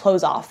makes you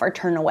close off or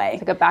turn away.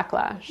 It's like a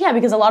backlash. Yeah,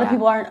 because a lot of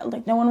people aren't,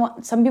 like,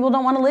 some people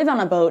don't want to live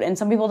on a boat, and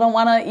some people don't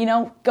want to, you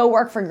know, go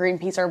work for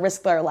Greenpeace or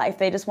risk their life.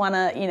 They just want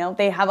to, you know,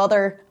 they have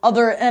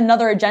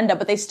another agenda,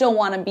 but they still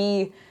want to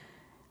be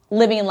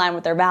living in line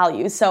with their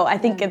values. So I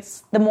think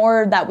it's the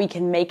more that we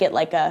can make it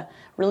like a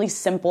really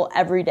simple,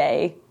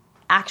 everyday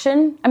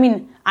action. I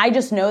mean, I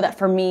just know that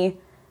for me,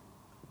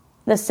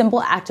 the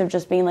simple act of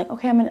just being like,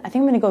 okay, I think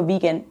I'm going to go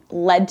vegan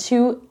led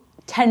to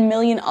 10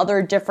 million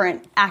other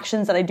different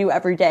actions that I do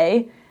every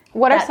day.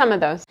 What are some of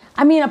those?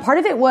 I mean, a part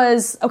of it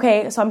was,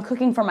 okay, so I'm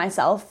cooking for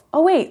myself.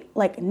 Oh, wait,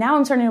 like now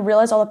I'm starting to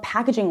realize all the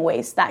packaging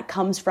waste that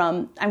comes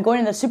from, I'm going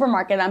to the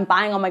supermarket, I'm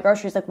buying all my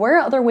groceries. Like, where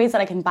are other ways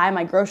that I can buy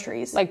my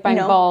groceries? Like buying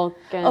bulk.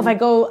 And...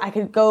 I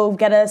could go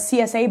get a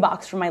CSA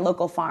box from my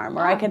local farm,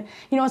 or I could,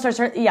 you know,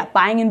 start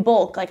buying in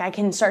bulk. Like, I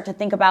can start to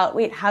think about,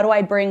 wait, how do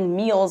I bring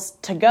meals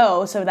to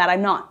go so that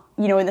I'm not,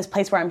 you know, in this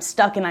place where I'm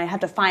stuck and I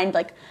have to find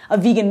like a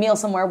vegan meal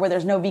somewhere where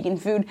there's no vegan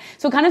food.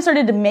 So it kind of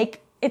started to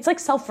make, it's like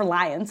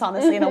self-reliance,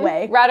 honestly, in a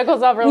way. Radical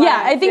self-reliance.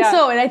 Yeah, I think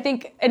so.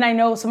 And I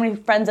know so many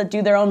friends that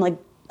do their own like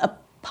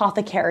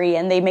apothecary,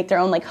 and they make their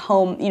own like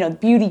home, you know,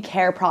 beauty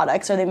care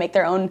products, or they make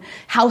their own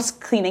house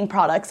cleaning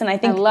products. And I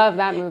love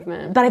that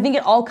movement. But I think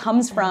it all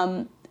comes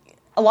from,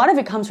 a lot of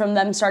it comes from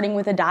them starting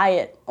with a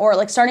diet, or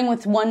like starting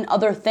with one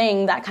other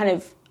thing that kind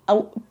of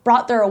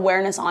brought their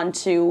awareness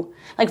onto,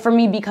 like for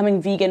me,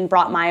 becoming vegan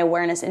brought my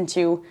awareness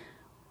into,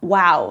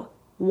 wow,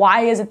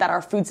 why is it that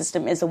our food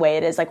system is the way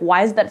it is? Like,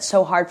 why is it that it's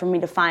so hard for me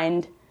to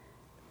find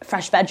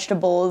fresh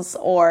vegetables?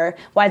 Or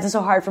why is it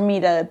so hard for me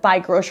to buy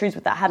groceries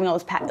without having all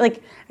those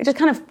like, it just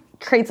kind of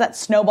creates that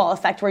snowball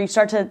effect where you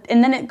start to,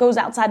 and then it goes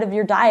outside of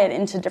your diet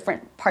into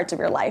different parts of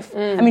your life.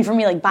 I mean, for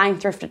me, like buying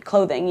thrifted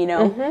clothing, you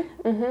know,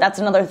 that's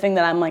another thing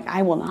that I'm like,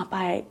 I will not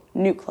buy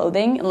new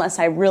clothing unless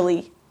I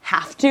really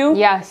have to.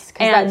 Yes,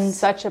 because that's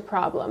such a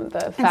problem,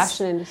 the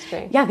fashion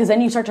industry. Yeah, because then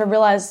you start to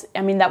realize,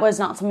 I mean, that was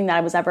not something that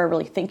I was ever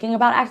really thinking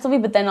about actively,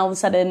 but then all of a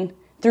sudden,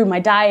 through my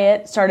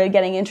diet, started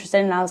getting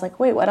interested, and I was like,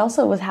 wait, what else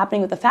was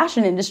happening with the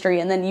fashion industry?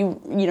 And then you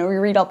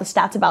read all the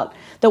stats about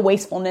the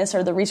wastefulness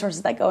or the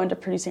resources that go into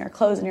producing our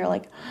clothes, and you're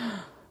like,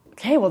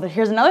 okay, well,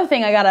 here's another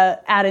thing I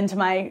gotta add into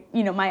my,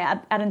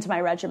 add into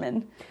my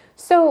regimen.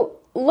 So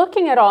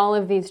looking at all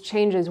of these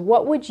changes,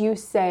 what would you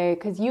say,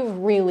 because you've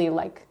really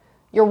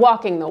you're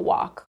walking the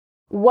walk.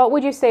 What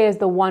would you say is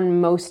the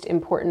one most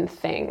important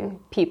thing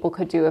people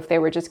could do if they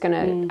were just going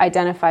to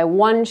identify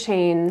one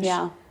change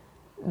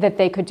that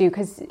they could do?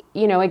 Because,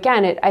 you know,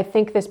 again, I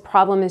think this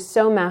problem is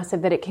so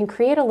massive that it can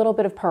create a little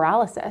bit of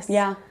paralysis.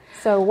 Yeah.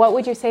 So what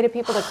would you say to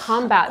people to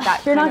combat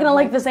that? You're not going to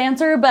like this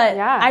answer, but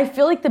I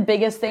feel like the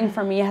biggest thing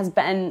for me has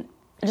been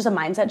just a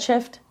mindset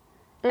shift.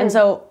 And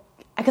so,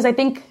 because I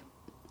think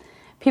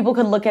people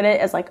could look at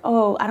it as like,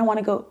 oh, I don't want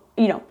to go,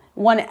 you know,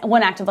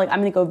 one act of like, I'm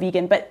going to go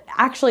vegan, but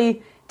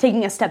actually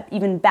taking a step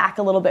even back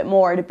a little bit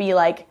more to be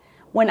like,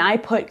 when I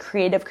put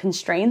creative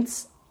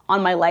constraints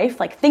on my life,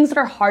 like things that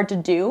are hard to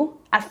do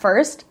at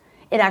first,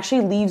 it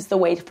actually leaves the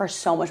way for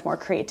so much more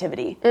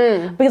creativity.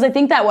 Because I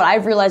think that what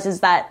I've realized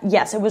is that,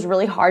 yes, it was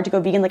really hard to go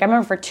vegan. Like I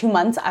remember for 2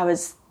 months, I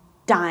was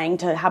dying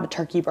to have a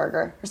turkey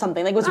burger or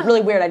something. Like it was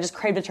really weird. I just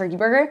craved a turkey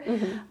burger.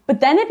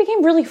 But then it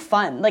became really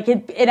fun. Like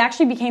it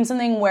actually became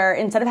something where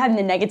instead of having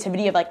the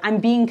negativity of like, I'm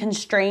being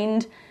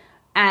constrained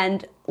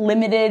and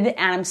limited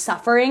and I'm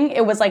suffering,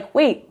 it was like,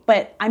 wait,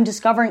 but I'm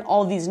discovering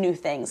all these new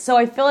things. So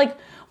I feel like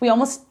we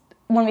almost,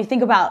 when we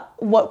think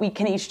about what we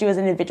can each do as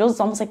individuals,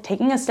 it's almost like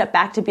taking a step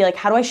back to be like,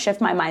 how do I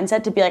shift my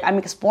mindset to be like, I'm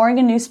exploring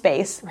a new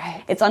space.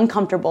 Right. It's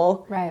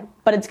uncomfortable,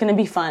 but it's going to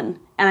be fun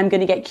and I'm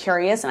going to get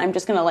curious and I'm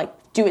just going to like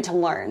do it to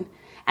learn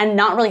and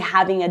not really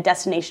having a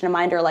destination in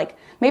mind or like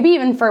maybe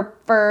even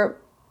for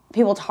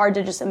people, it's hard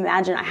to just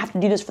imagine I have to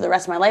do this for the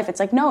rest of my life. It's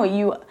like,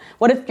 no,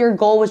 what if your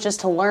goal was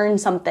just to learn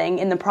something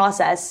in the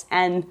process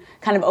and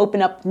kind of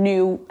open up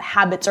new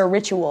habits or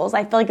rituals?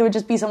 I feel like it would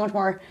just be so much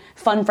more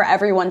fun for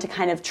everyone to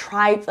kind of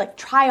try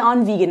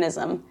on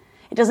veganism.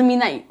 It doesn't mean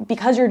that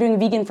because you're doing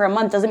vegan for a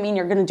month doesn't mean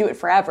you're going to do it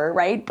forever,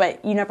 right?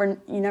 But you never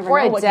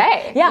for know. A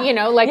day. You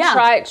know, like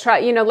try,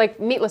 you know, like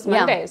Meatless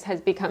Mondays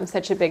has become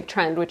such a big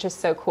trend, which is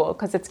so cool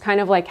because it's kind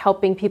of like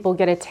helping people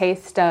get a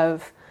taste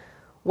of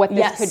what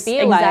this could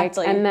be like.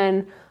 And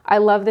then I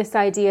love this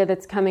idea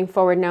that's coming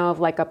forward now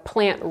of like a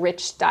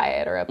plant-rich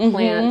diet or a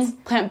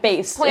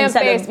plant-based,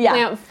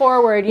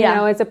 plant-forward, you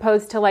know, as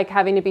opposed to like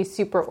having to be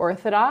super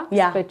orthodox.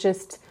 But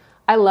just,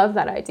 I love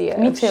that idea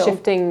of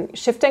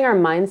shifting our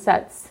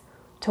mindsets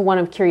to one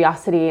of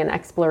curiosity and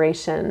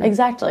exploration.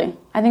 Exactly.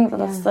 I think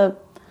that's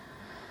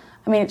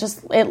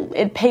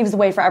it paves the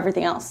way for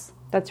everything else.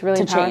 That's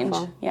really powerful.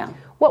 Change. Yeah.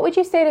 What would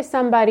you say to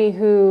somebody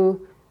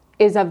who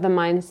is of the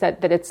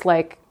mindset that it's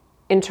like,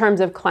 in terms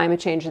of climate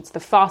change, it's the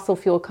fossil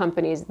fuel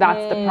companies.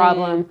 That's the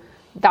problem.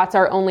 That's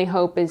our only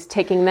hope is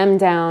taking them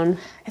down.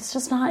 It's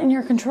just not in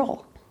your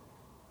control.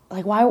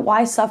 Like,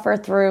 why suffer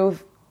through,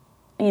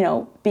 you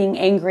know, being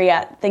angry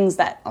at things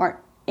that aren't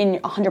in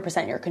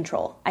 100% your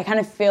control?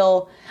 I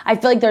feel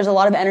like there's a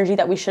lot of energy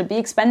that we should be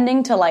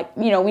expending to like,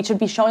 you know, we should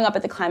be showing up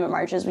at the climate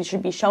marches. We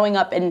should be showing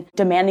up and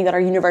demanding that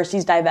our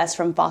universities divest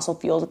from fossil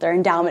fuels with their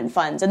endowment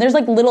funds. And there's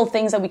like little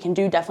things that we can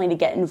do definitely to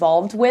get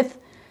involved with,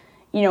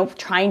 you know,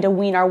 trying to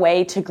wean our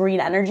way to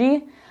green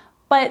energy.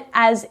 But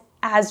as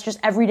just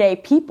everyday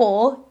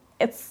people,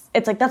 it's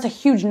like that's a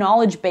huge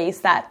knowledge base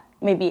that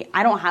maybe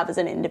I don't have as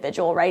an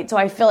individual, right? So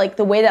I feel like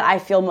the way that I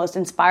feel most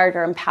inspired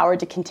or empowered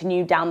to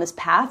continue down this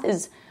path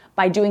is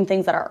by doing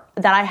things that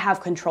I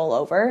have control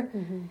over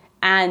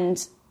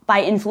and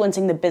by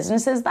influencing the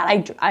businesses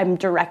that I'm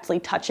directly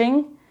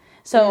touching.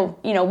 So,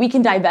 you know, we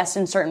can divest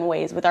in certain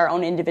ways with our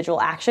own individual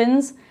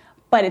actions,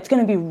 but it's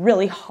going to be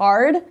really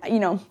hard. You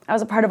know, I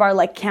was a part of our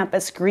like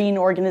campus green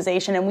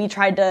organization and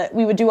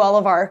we would do all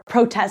of our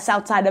protests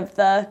outside of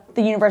the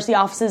university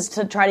offices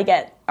to try to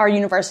get our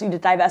university to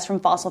divest from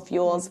fossil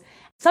fuels.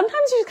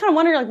 Sometimes you just kind of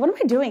wonder, like, what am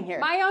I doing here?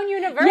 My own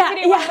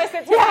university won't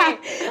listen to me.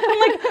 I'm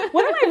like,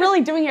 what am I really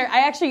doing here? I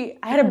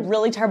had a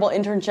really terrible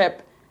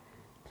internship.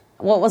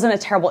 Well, it wasn't a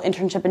terrible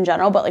internship in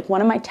general, but like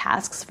one of my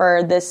tasks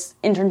for this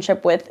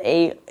internship with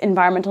a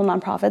environmental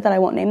nonprofit that I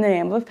won't name the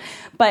name of,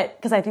 but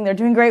because I think they're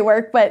doing great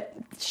work, but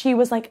she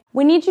was like,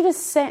 we need you to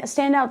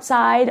stand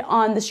outside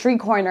on the street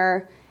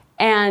corner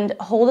and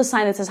hold a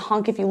sign that says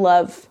honk if you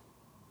love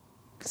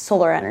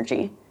solar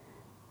energy.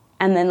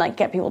 And then like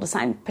get people to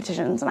sign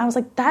petitions. And I was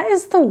like, that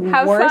is the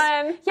worst.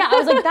 Fun. Yeah, I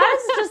was like, that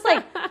is just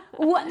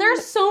like,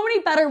 there's so many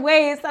better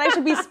ways that I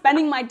should be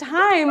spending my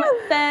time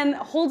than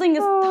holding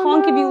a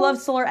honk if you love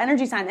solar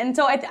energy sign. And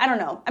so I don't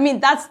know. I mean,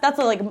 that's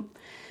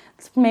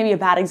it's maybe a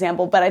bad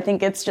example, but I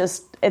think it's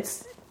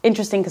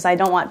interesting because I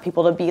don't want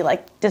people to be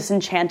like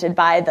disenchanted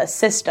by the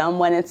system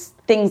when it's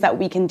things that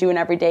we can do in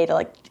every day to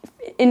like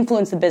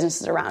influence the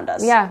businesses around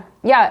us. Yeah,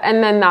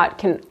 and then that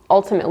can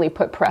ultimately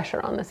put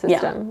pressure on the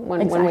system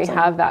when we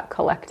have that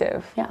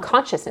collective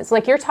consciousness.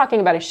 Like you're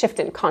talking about a shift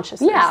in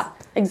consciousness. Yeah,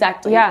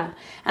 exactly. Yeah.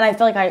 And I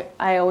feel like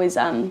I always,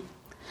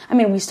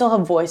 we still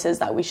have voices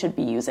that we should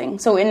be using.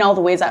 So in all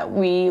the ways that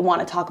we want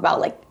to talk about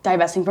like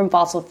divesting from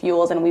fossil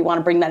fuels and we want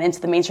to bring that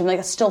into the mainstream, like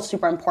it's still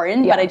super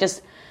important, but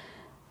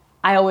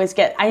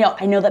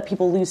I know that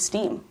people lose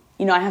steam.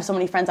 You know, I have so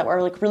many friends that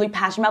were like really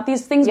passionate about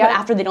these things, but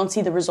after they don't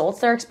see the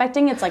results they're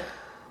expecting, it's like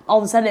all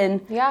of a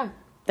sudden,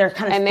 they're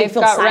kind of they've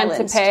got silenced.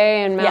 Rent to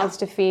pay and mouths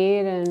to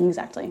feed, and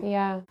exactly.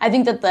 Yeah, I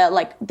think that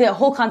the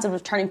whole concept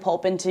of turning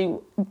pulp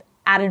into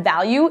added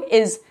value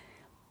it's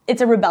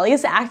a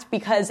rebellious act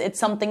because it's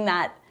something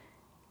that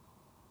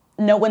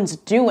no one's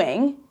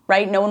doing,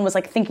 right? No one was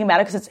like thinking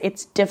about it because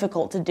it's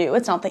difficult to do.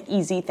 It's not the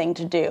easy thing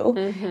to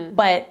do.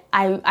 But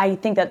I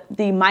think that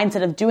the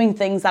mindset of doing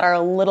things that are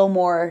a little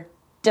more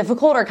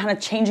difficult or kind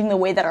of changing the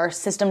way that our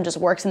system just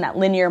works in that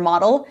linear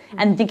model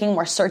and thinking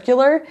more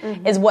circular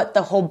is what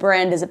the whole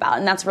brand is about.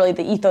 And that's really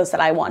the ethos that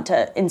I want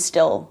to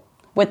instill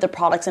with the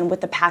products and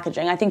with the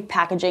packaging. I think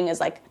packaging is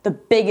like the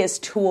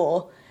biggest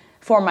tool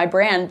for my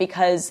brand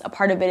because a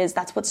part of it is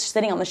that's what's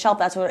sitting on the shelf.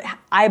 That's what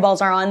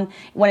eyeballs are on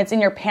when it's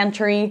in your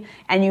pantry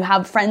and you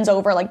have friends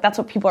over. Like that's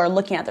what people are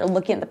looking at. They're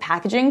looking at the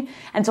packaging.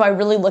 And so I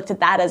really looked at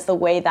that as the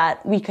way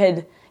that we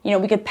could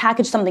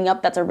package something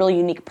up that's a really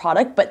unique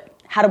product, but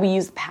how do we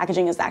use the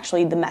packaging as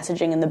actually the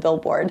messaging and the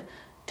billboard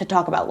to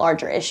talk about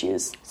larger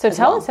issues? So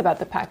tell us about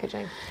the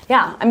packaging.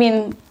 Yeah, I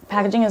mean,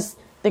 packaging is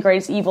the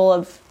greatest evil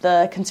of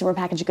the consumer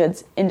packaged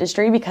goods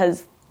industry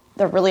because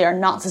there really are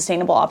not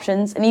sustainable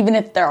options. And even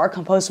if there are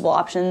compostable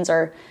options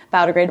or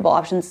biodegradable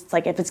options, it's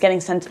like if it's getting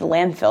sent to the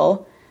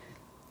landfill,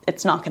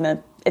 it's not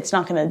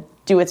gonna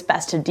do its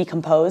best to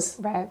decompose.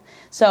 Right.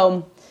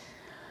 So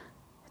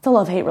it's a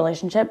love-hate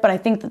relationship, but I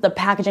think that the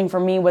packaging for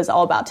me was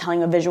all about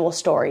telling a visual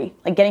story,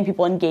 like getting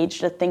people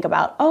engaged to think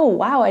about, oh,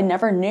 wow, I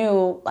never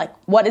knew, like,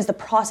 what is the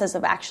process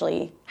of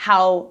actually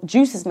how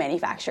juice is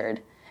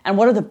manufactured? And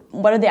what are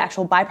the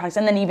actual byproducts?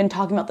 And then even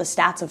talking about the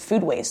stats of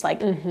food waste.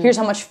 Like, here's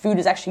how much food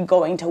is actually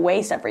going to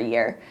waste every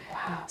year.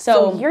 Wow.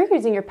 So you're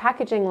using your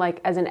packaging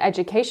like as an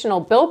educational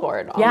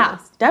billboard almost. Yeah,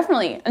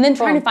 definitely. And then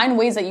trying to find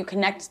ways that you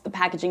connect the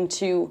packaging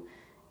to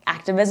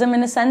activism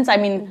in a sense. I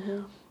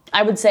mean,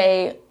 I would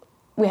say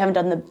we haven't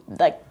done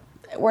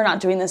we're not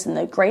doing this in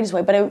the greatest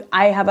way, but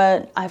I have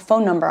a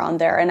phone number on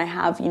there, and I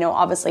have,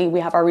 obviously we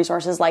have our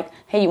resources like,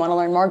 hey, you want to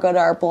learn more, go to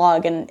our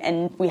blog,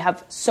 and we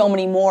have so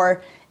many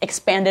more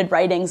expanded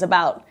writings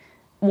about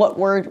what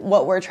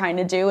we're trying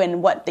to do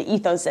and what the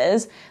ethos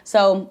is.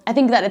 So I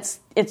think that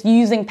it's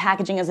using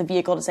packaging as a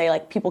vehicle to say,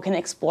 like, people can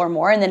explore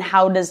more, and then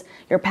how does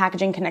your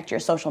packaging connect to your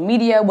social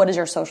media? What is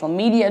your social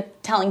media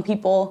telling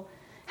people?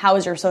 How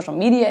is your social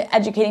media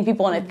educating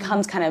people? And it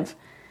comes kind of,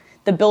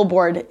 the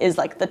billboard is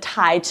like the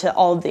tie to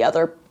all of the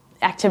other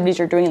activities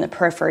you're doing in the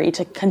periphery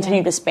to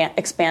continue to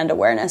expand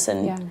awareness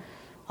and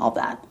all of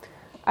that.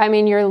 I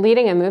mean, you're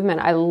leading a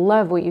movement. I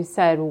love what you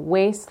said,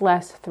 waste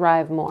less,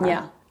 thrive more.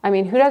 Yeah. I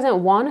mean, who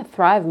doesn't want to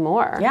thrive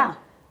more? Yeah.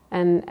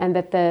 And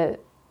that the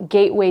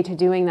gateway to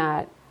doing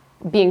that,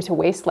 being to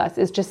waste less,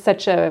 is just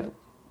such a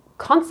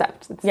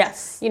concept.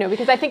 Yes.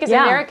 Because I think as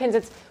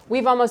Americans,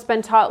 we've almost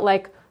been taught,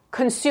 like,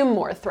 consume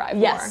more, thrive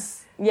more.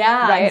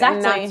 Yeah, right? exactly.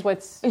 And that's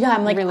what's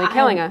really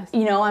killing us.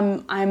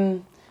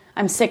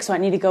 I'm sick, so I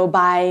need to go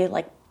buy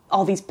like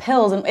all these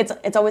pills, and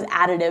it's always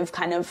additive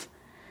kind of.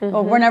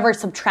 We're never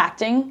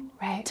subtracting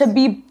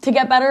to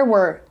get better.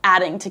 We're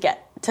adding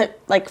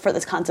for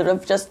this concept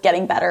of just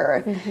getting better.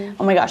 Or,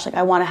 oh my gosh, like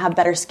I want to have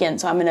better skin,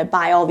 so I'm going to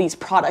buy all these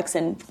products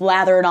and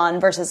lather it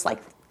on. Versus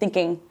like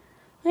thinking,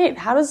 wait,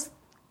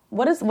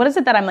 what is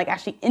it that I'm like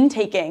actually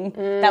intaking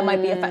that might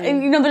be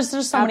effective? There's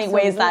just so many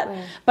ways that,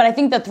 but I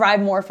think the thrive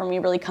more for me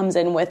really comes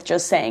in with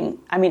just saying,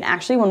 I mean,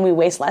 actually when we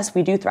waste less,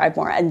 we do thrive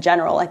more in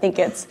general. I think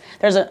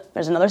there's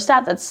another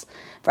stat that's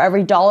for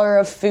every $1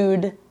 of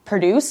food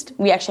produced,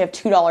 we actually have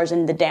 $2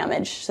 in the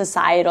damage,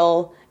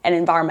 societal and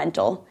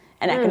environmental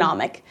and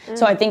economic.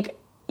 So I think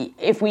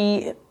if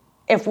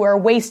we're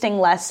wasting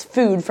less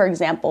food, for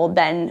example,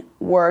 then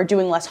we're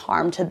doing less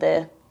harm to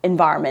the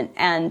environment,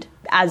 and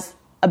as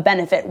a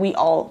benefit, we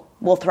all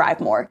will thrive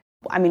more.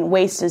 I mean,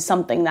 waste is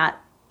something that,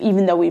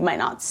 even though we might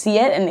not see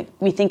it and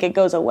we think it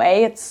goes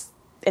away, it's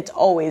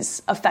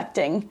always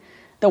affecting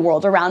the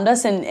world around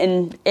us,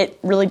 and it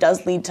really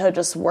does lead to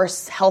just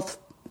worse health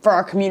for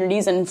our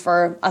communities and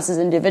for us as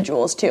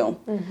individuals too.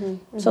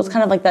 So it's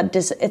kind of like that.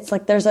 It's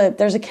like there's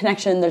a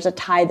connection, there's a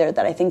tie there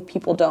that I think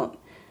people don't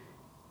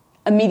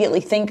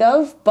immediately think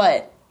of,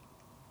 but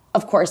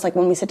of course, like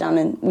when we sit down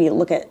and we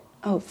look at,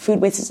 oh, food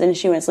waste is an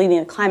issue and it's leading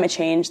to climate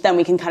change, then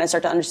we can kind of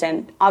start to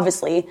understand,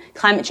 obviously,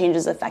 climate change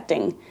is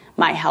affecting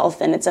my health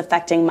and it's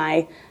affecting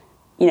my,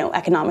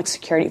 economic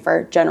security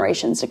for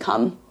generations to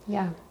come.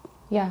 Yeah.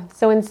 Yeah.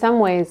 So in some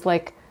ways,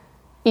 like,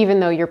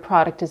 even though your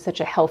product is such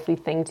a healthy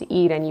thing to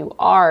eat and you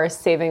are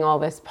saving all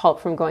this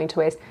pulp from going to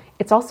waste,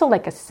 it's also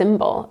like a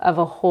symbol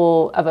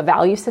of a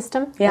value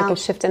system, like a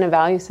shift in a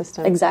value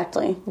system.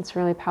 Exactly. It's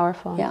really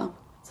powerful. Yeah.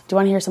 Do you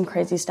want to hear some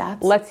crazy stats?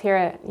 Let's hear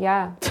it.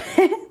 Yeah.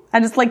 I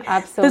just like,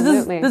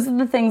 absolutely. This is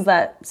the things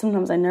that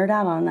sometimes I nerd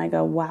out on and I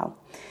go, wow.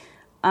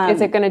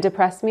 Is it going to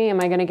depress me? Am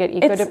I going to get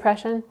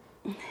eco-depression?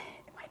 It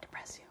might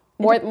depress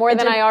you. More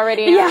than I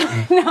already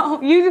am? Yeah,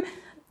 no,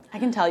 I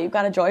can tell you've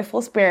got a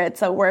joyful spirit,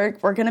 so we're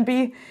gonna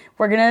be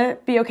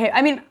okay.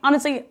 I mean,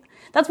 honestly,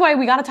 that's why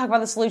we got to talk about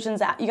the solutions.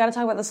 You got to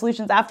talk about the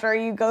solutions after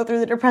you go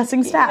through the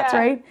depressing stats,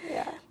 right?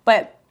 Yeah.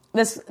 But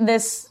this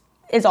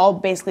is all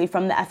basically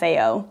from the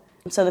FAO,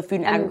 so the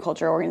Food and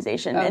Agriculture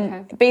Organization,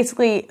 and it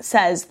basically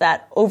says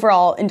that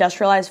overall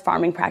industrialized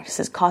farming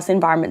practices cost the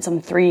environment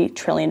some $3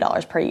 trillion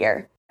per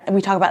year. And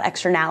we talk about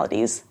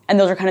externalities, and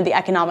those are kind of the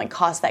economic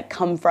costs that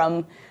come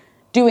from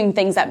doing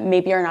things that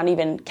maybe are not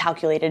even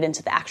calculated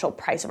into the actual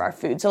price of our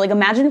food. So like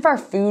imagine if our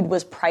food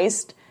was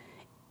priced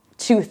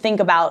to think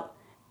about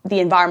the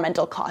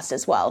environmental cost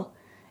as well.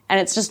 And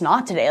it's just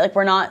not today. Like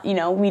we're not,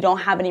 we don't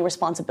have any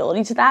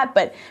responsibility to that.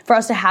 But for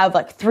us to have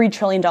like $3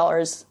 trillion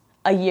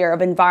a year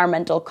of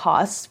environmental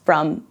costs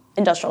from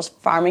industrial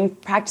farming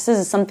practices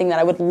is something that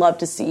I would love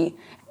to see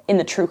in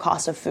the true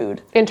cost of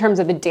food. In terms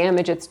of the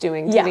damage it's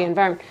doing to the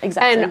environment.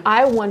 Exactly. And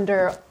I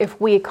wonder if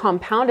we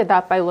compounded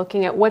that by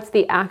looking at what's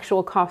the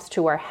actual cost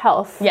to our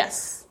health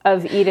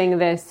of eating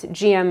this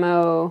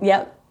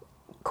GMO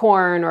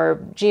corn or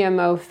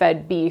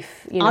GMO-fed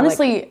beef.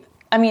 Honestly,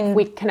 I mean...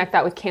 we connect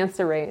that with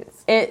cancer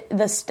rates.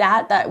 The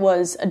stat that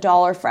was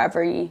 $1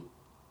 for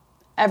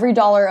every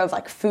dollar of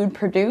like food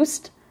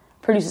produces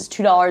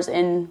 $2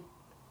 in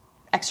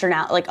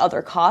extra like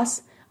other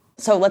costs.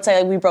 So let's say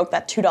like, we broke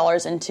that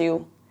 $2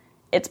 into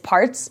its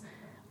parts.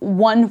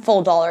 $1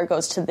 full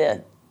goes to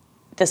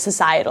the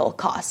societal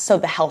costs, so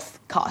the health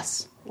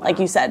costs, like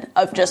you said,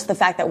 of just the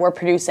fact that we're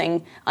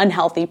producing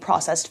unhealthy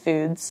processed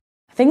foods.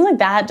 Things like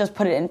that just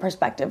put it in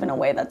perspective in a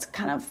way that's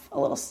kind of a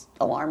little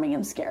alarming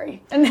and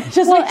scary. And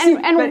just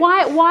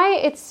why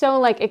it's so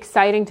like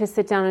exciting to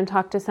sit down and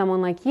talk to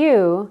someone like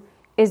you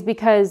is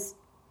because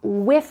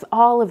with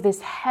all of this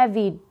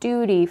heavy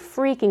duty,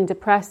 freaking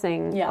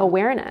depressing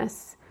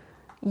awareness,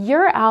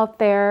 you're out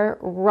there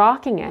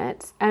rocking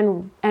it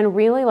and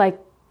really like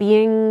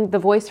being the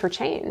voice for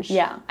change.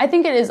 Yeah, I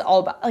think it is all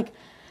about like,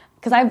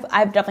 because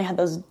I've definitely had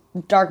those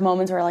dark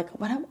moments where like,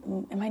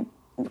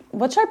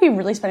 what should I be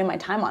really spending my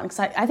time on? Because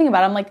I think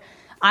about it, I'm like,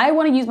 I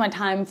want to use my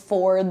time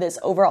for this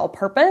overall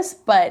purpose,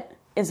 but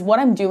is what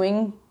I'm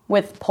doing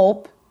with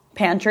Pulp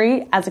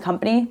Pantry as a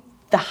company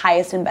the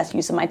highest and best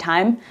use of my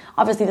time?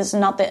 Obviously, this is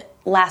not the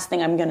last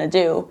thing I'm going to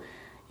do,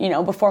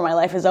 before my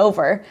life is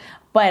over.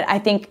 But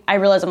I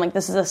realize I'm like,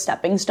 this is a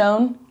stepping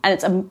stone, and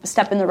it's a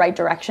step in the right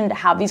direction to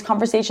have these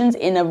conversations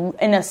in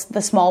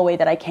the small way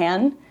that I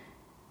can,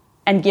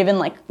 and given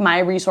like my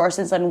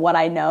resources and what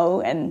I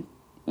know, and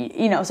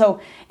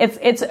so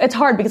it's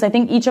hard because I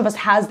think each of us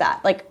has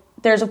that. Like,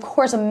 there's of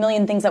course a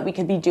million things that we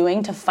could be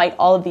doing to fight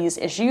all of these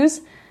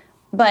issues,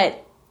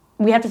 but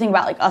we have to think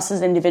about like us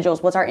as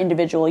individuals. What's our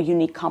individual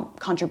unique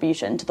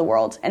contribution to the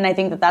world? And I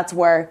think that's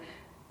where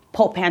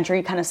Pulp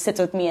Pantry kind of sits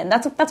with me, and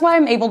that's why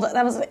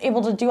I was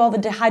able to do all the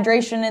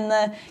dehydration in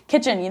the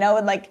kitchen,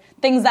 and like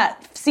things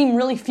that seem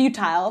really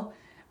futile,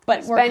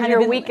 but we're kind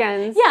of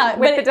weekends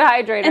with the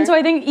dehydrator. And so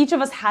I think each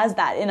of us has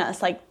that in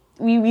us. Like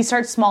we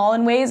start small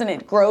in ways, and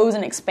it grows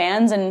and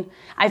expands. And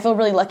I feel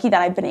really lucky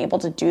that I've been able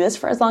to do this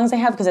for as long as I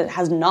have, because it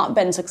has not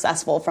been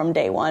successful from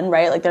day one,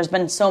 right? Like there's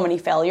been so many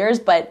failures,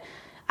 but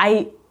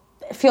I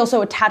feel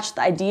so attached to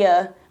the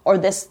idea or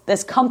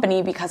this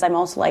company because I'm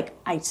also like,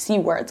 I see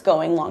where it's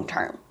going long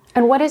term.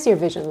 And what is your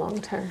vision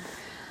long term?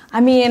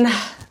 I mean,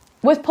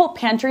 with Pulp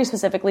Pantry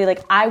specifically,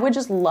 like I would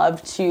just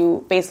love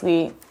to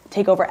basically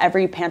take over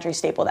every pantry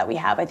staple that we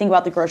have. I think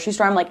about the grocery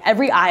store, I'm like,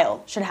 every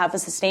aisle should have a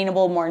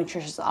sustainable, more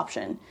nutritious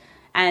option.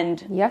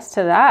 And yes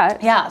to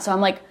that. Yeah, so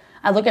I'm like,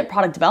 I look at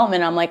product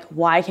development and I'm like,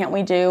 why can't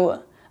we do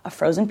a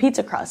frozen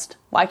pizza crust?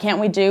 Why can't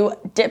we do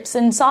dips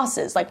and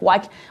sauces? Like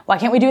why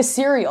can't we do a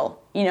cereal,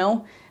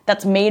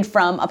 that's made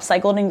from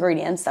upcycled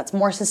ingredients, that's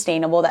more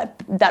sustainable,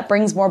 that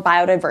brings more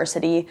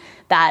biodiversity,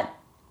 that,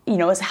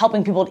 is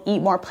helping people to eat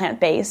more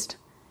plant-based,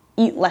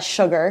 eat less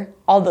sugar,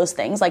 all those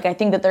things. Like, I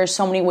think that there's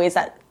so many ways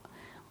that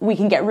we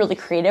can get really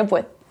creative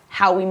with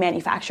how we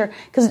manufacture.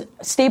 Because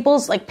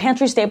staples, like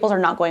pantry staples, are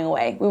not going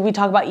away. We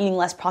talk about eating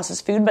less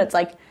processed food, but it's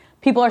like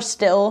people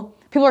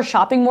are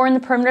shopping more in the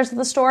perimeters of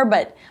the store,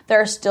 but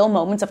there are still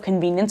moments of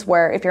convenience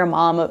where if you're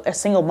a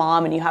single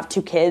mom, and you have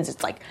 2 kids,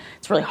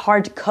 it's really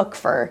hard to cook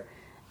for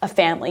a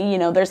family.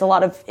 There's a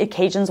lot of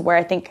occasions where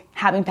I think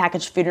having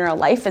packaged food in our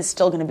life is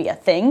still going to be a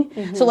thing.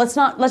 Mm-hmm. So let's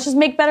just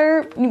make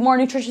better, more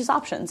nutritious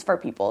options for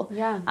people.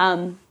 Yeah.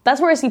 That's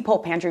where I see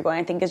Pulp Pantry going.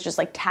 I think is just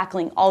like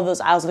tackling all of those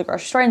aisles of the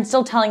grocery store and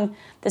still telling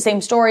the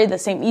same story, the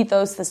same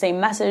ethos, the same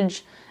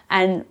message,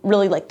 and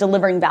really like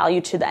delivering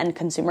value to the end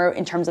consumer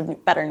in terms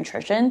of better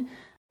nutrition.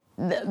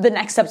 The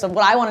next steps of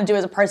what I want to do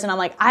as a person, I'm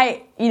like,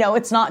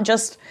 it's not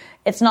just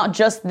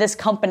this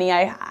company.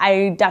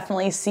 I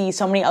definitely see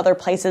so many other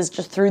places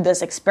just through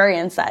this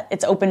experience that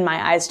it's opened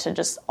my eyes to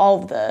just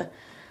all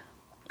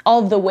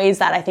of the ways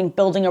that I think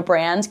building a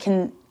brand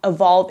can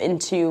evolve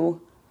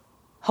into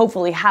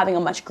hopefully having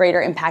a much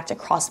greater impact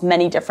across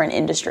many different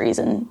industries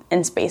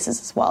and spaces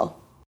as well.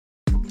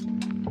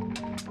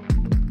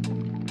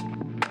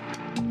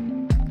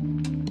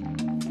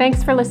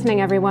 Thanks for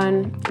listening,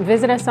 everyone.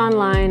 Visit us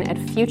online at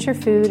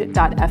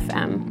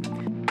futurefood.fm.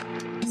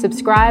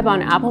 Subscribe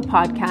on Apple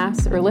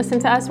Podcasts or listen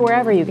to us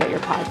wherever you get your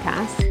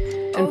podcasts,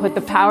 and put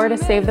the power to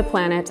save the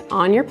planet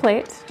on your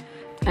plate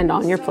and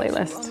on your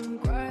playlist.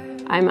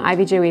 I'm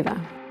Ivy Joeva.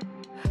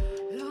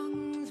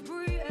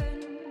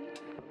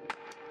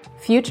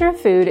 Future of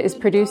Food is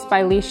produced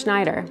by Lee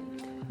Schneider.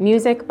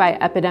 Music by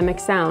Epidemic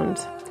Sound.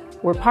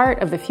 We're part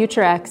of the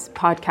Future X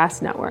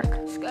podcast network.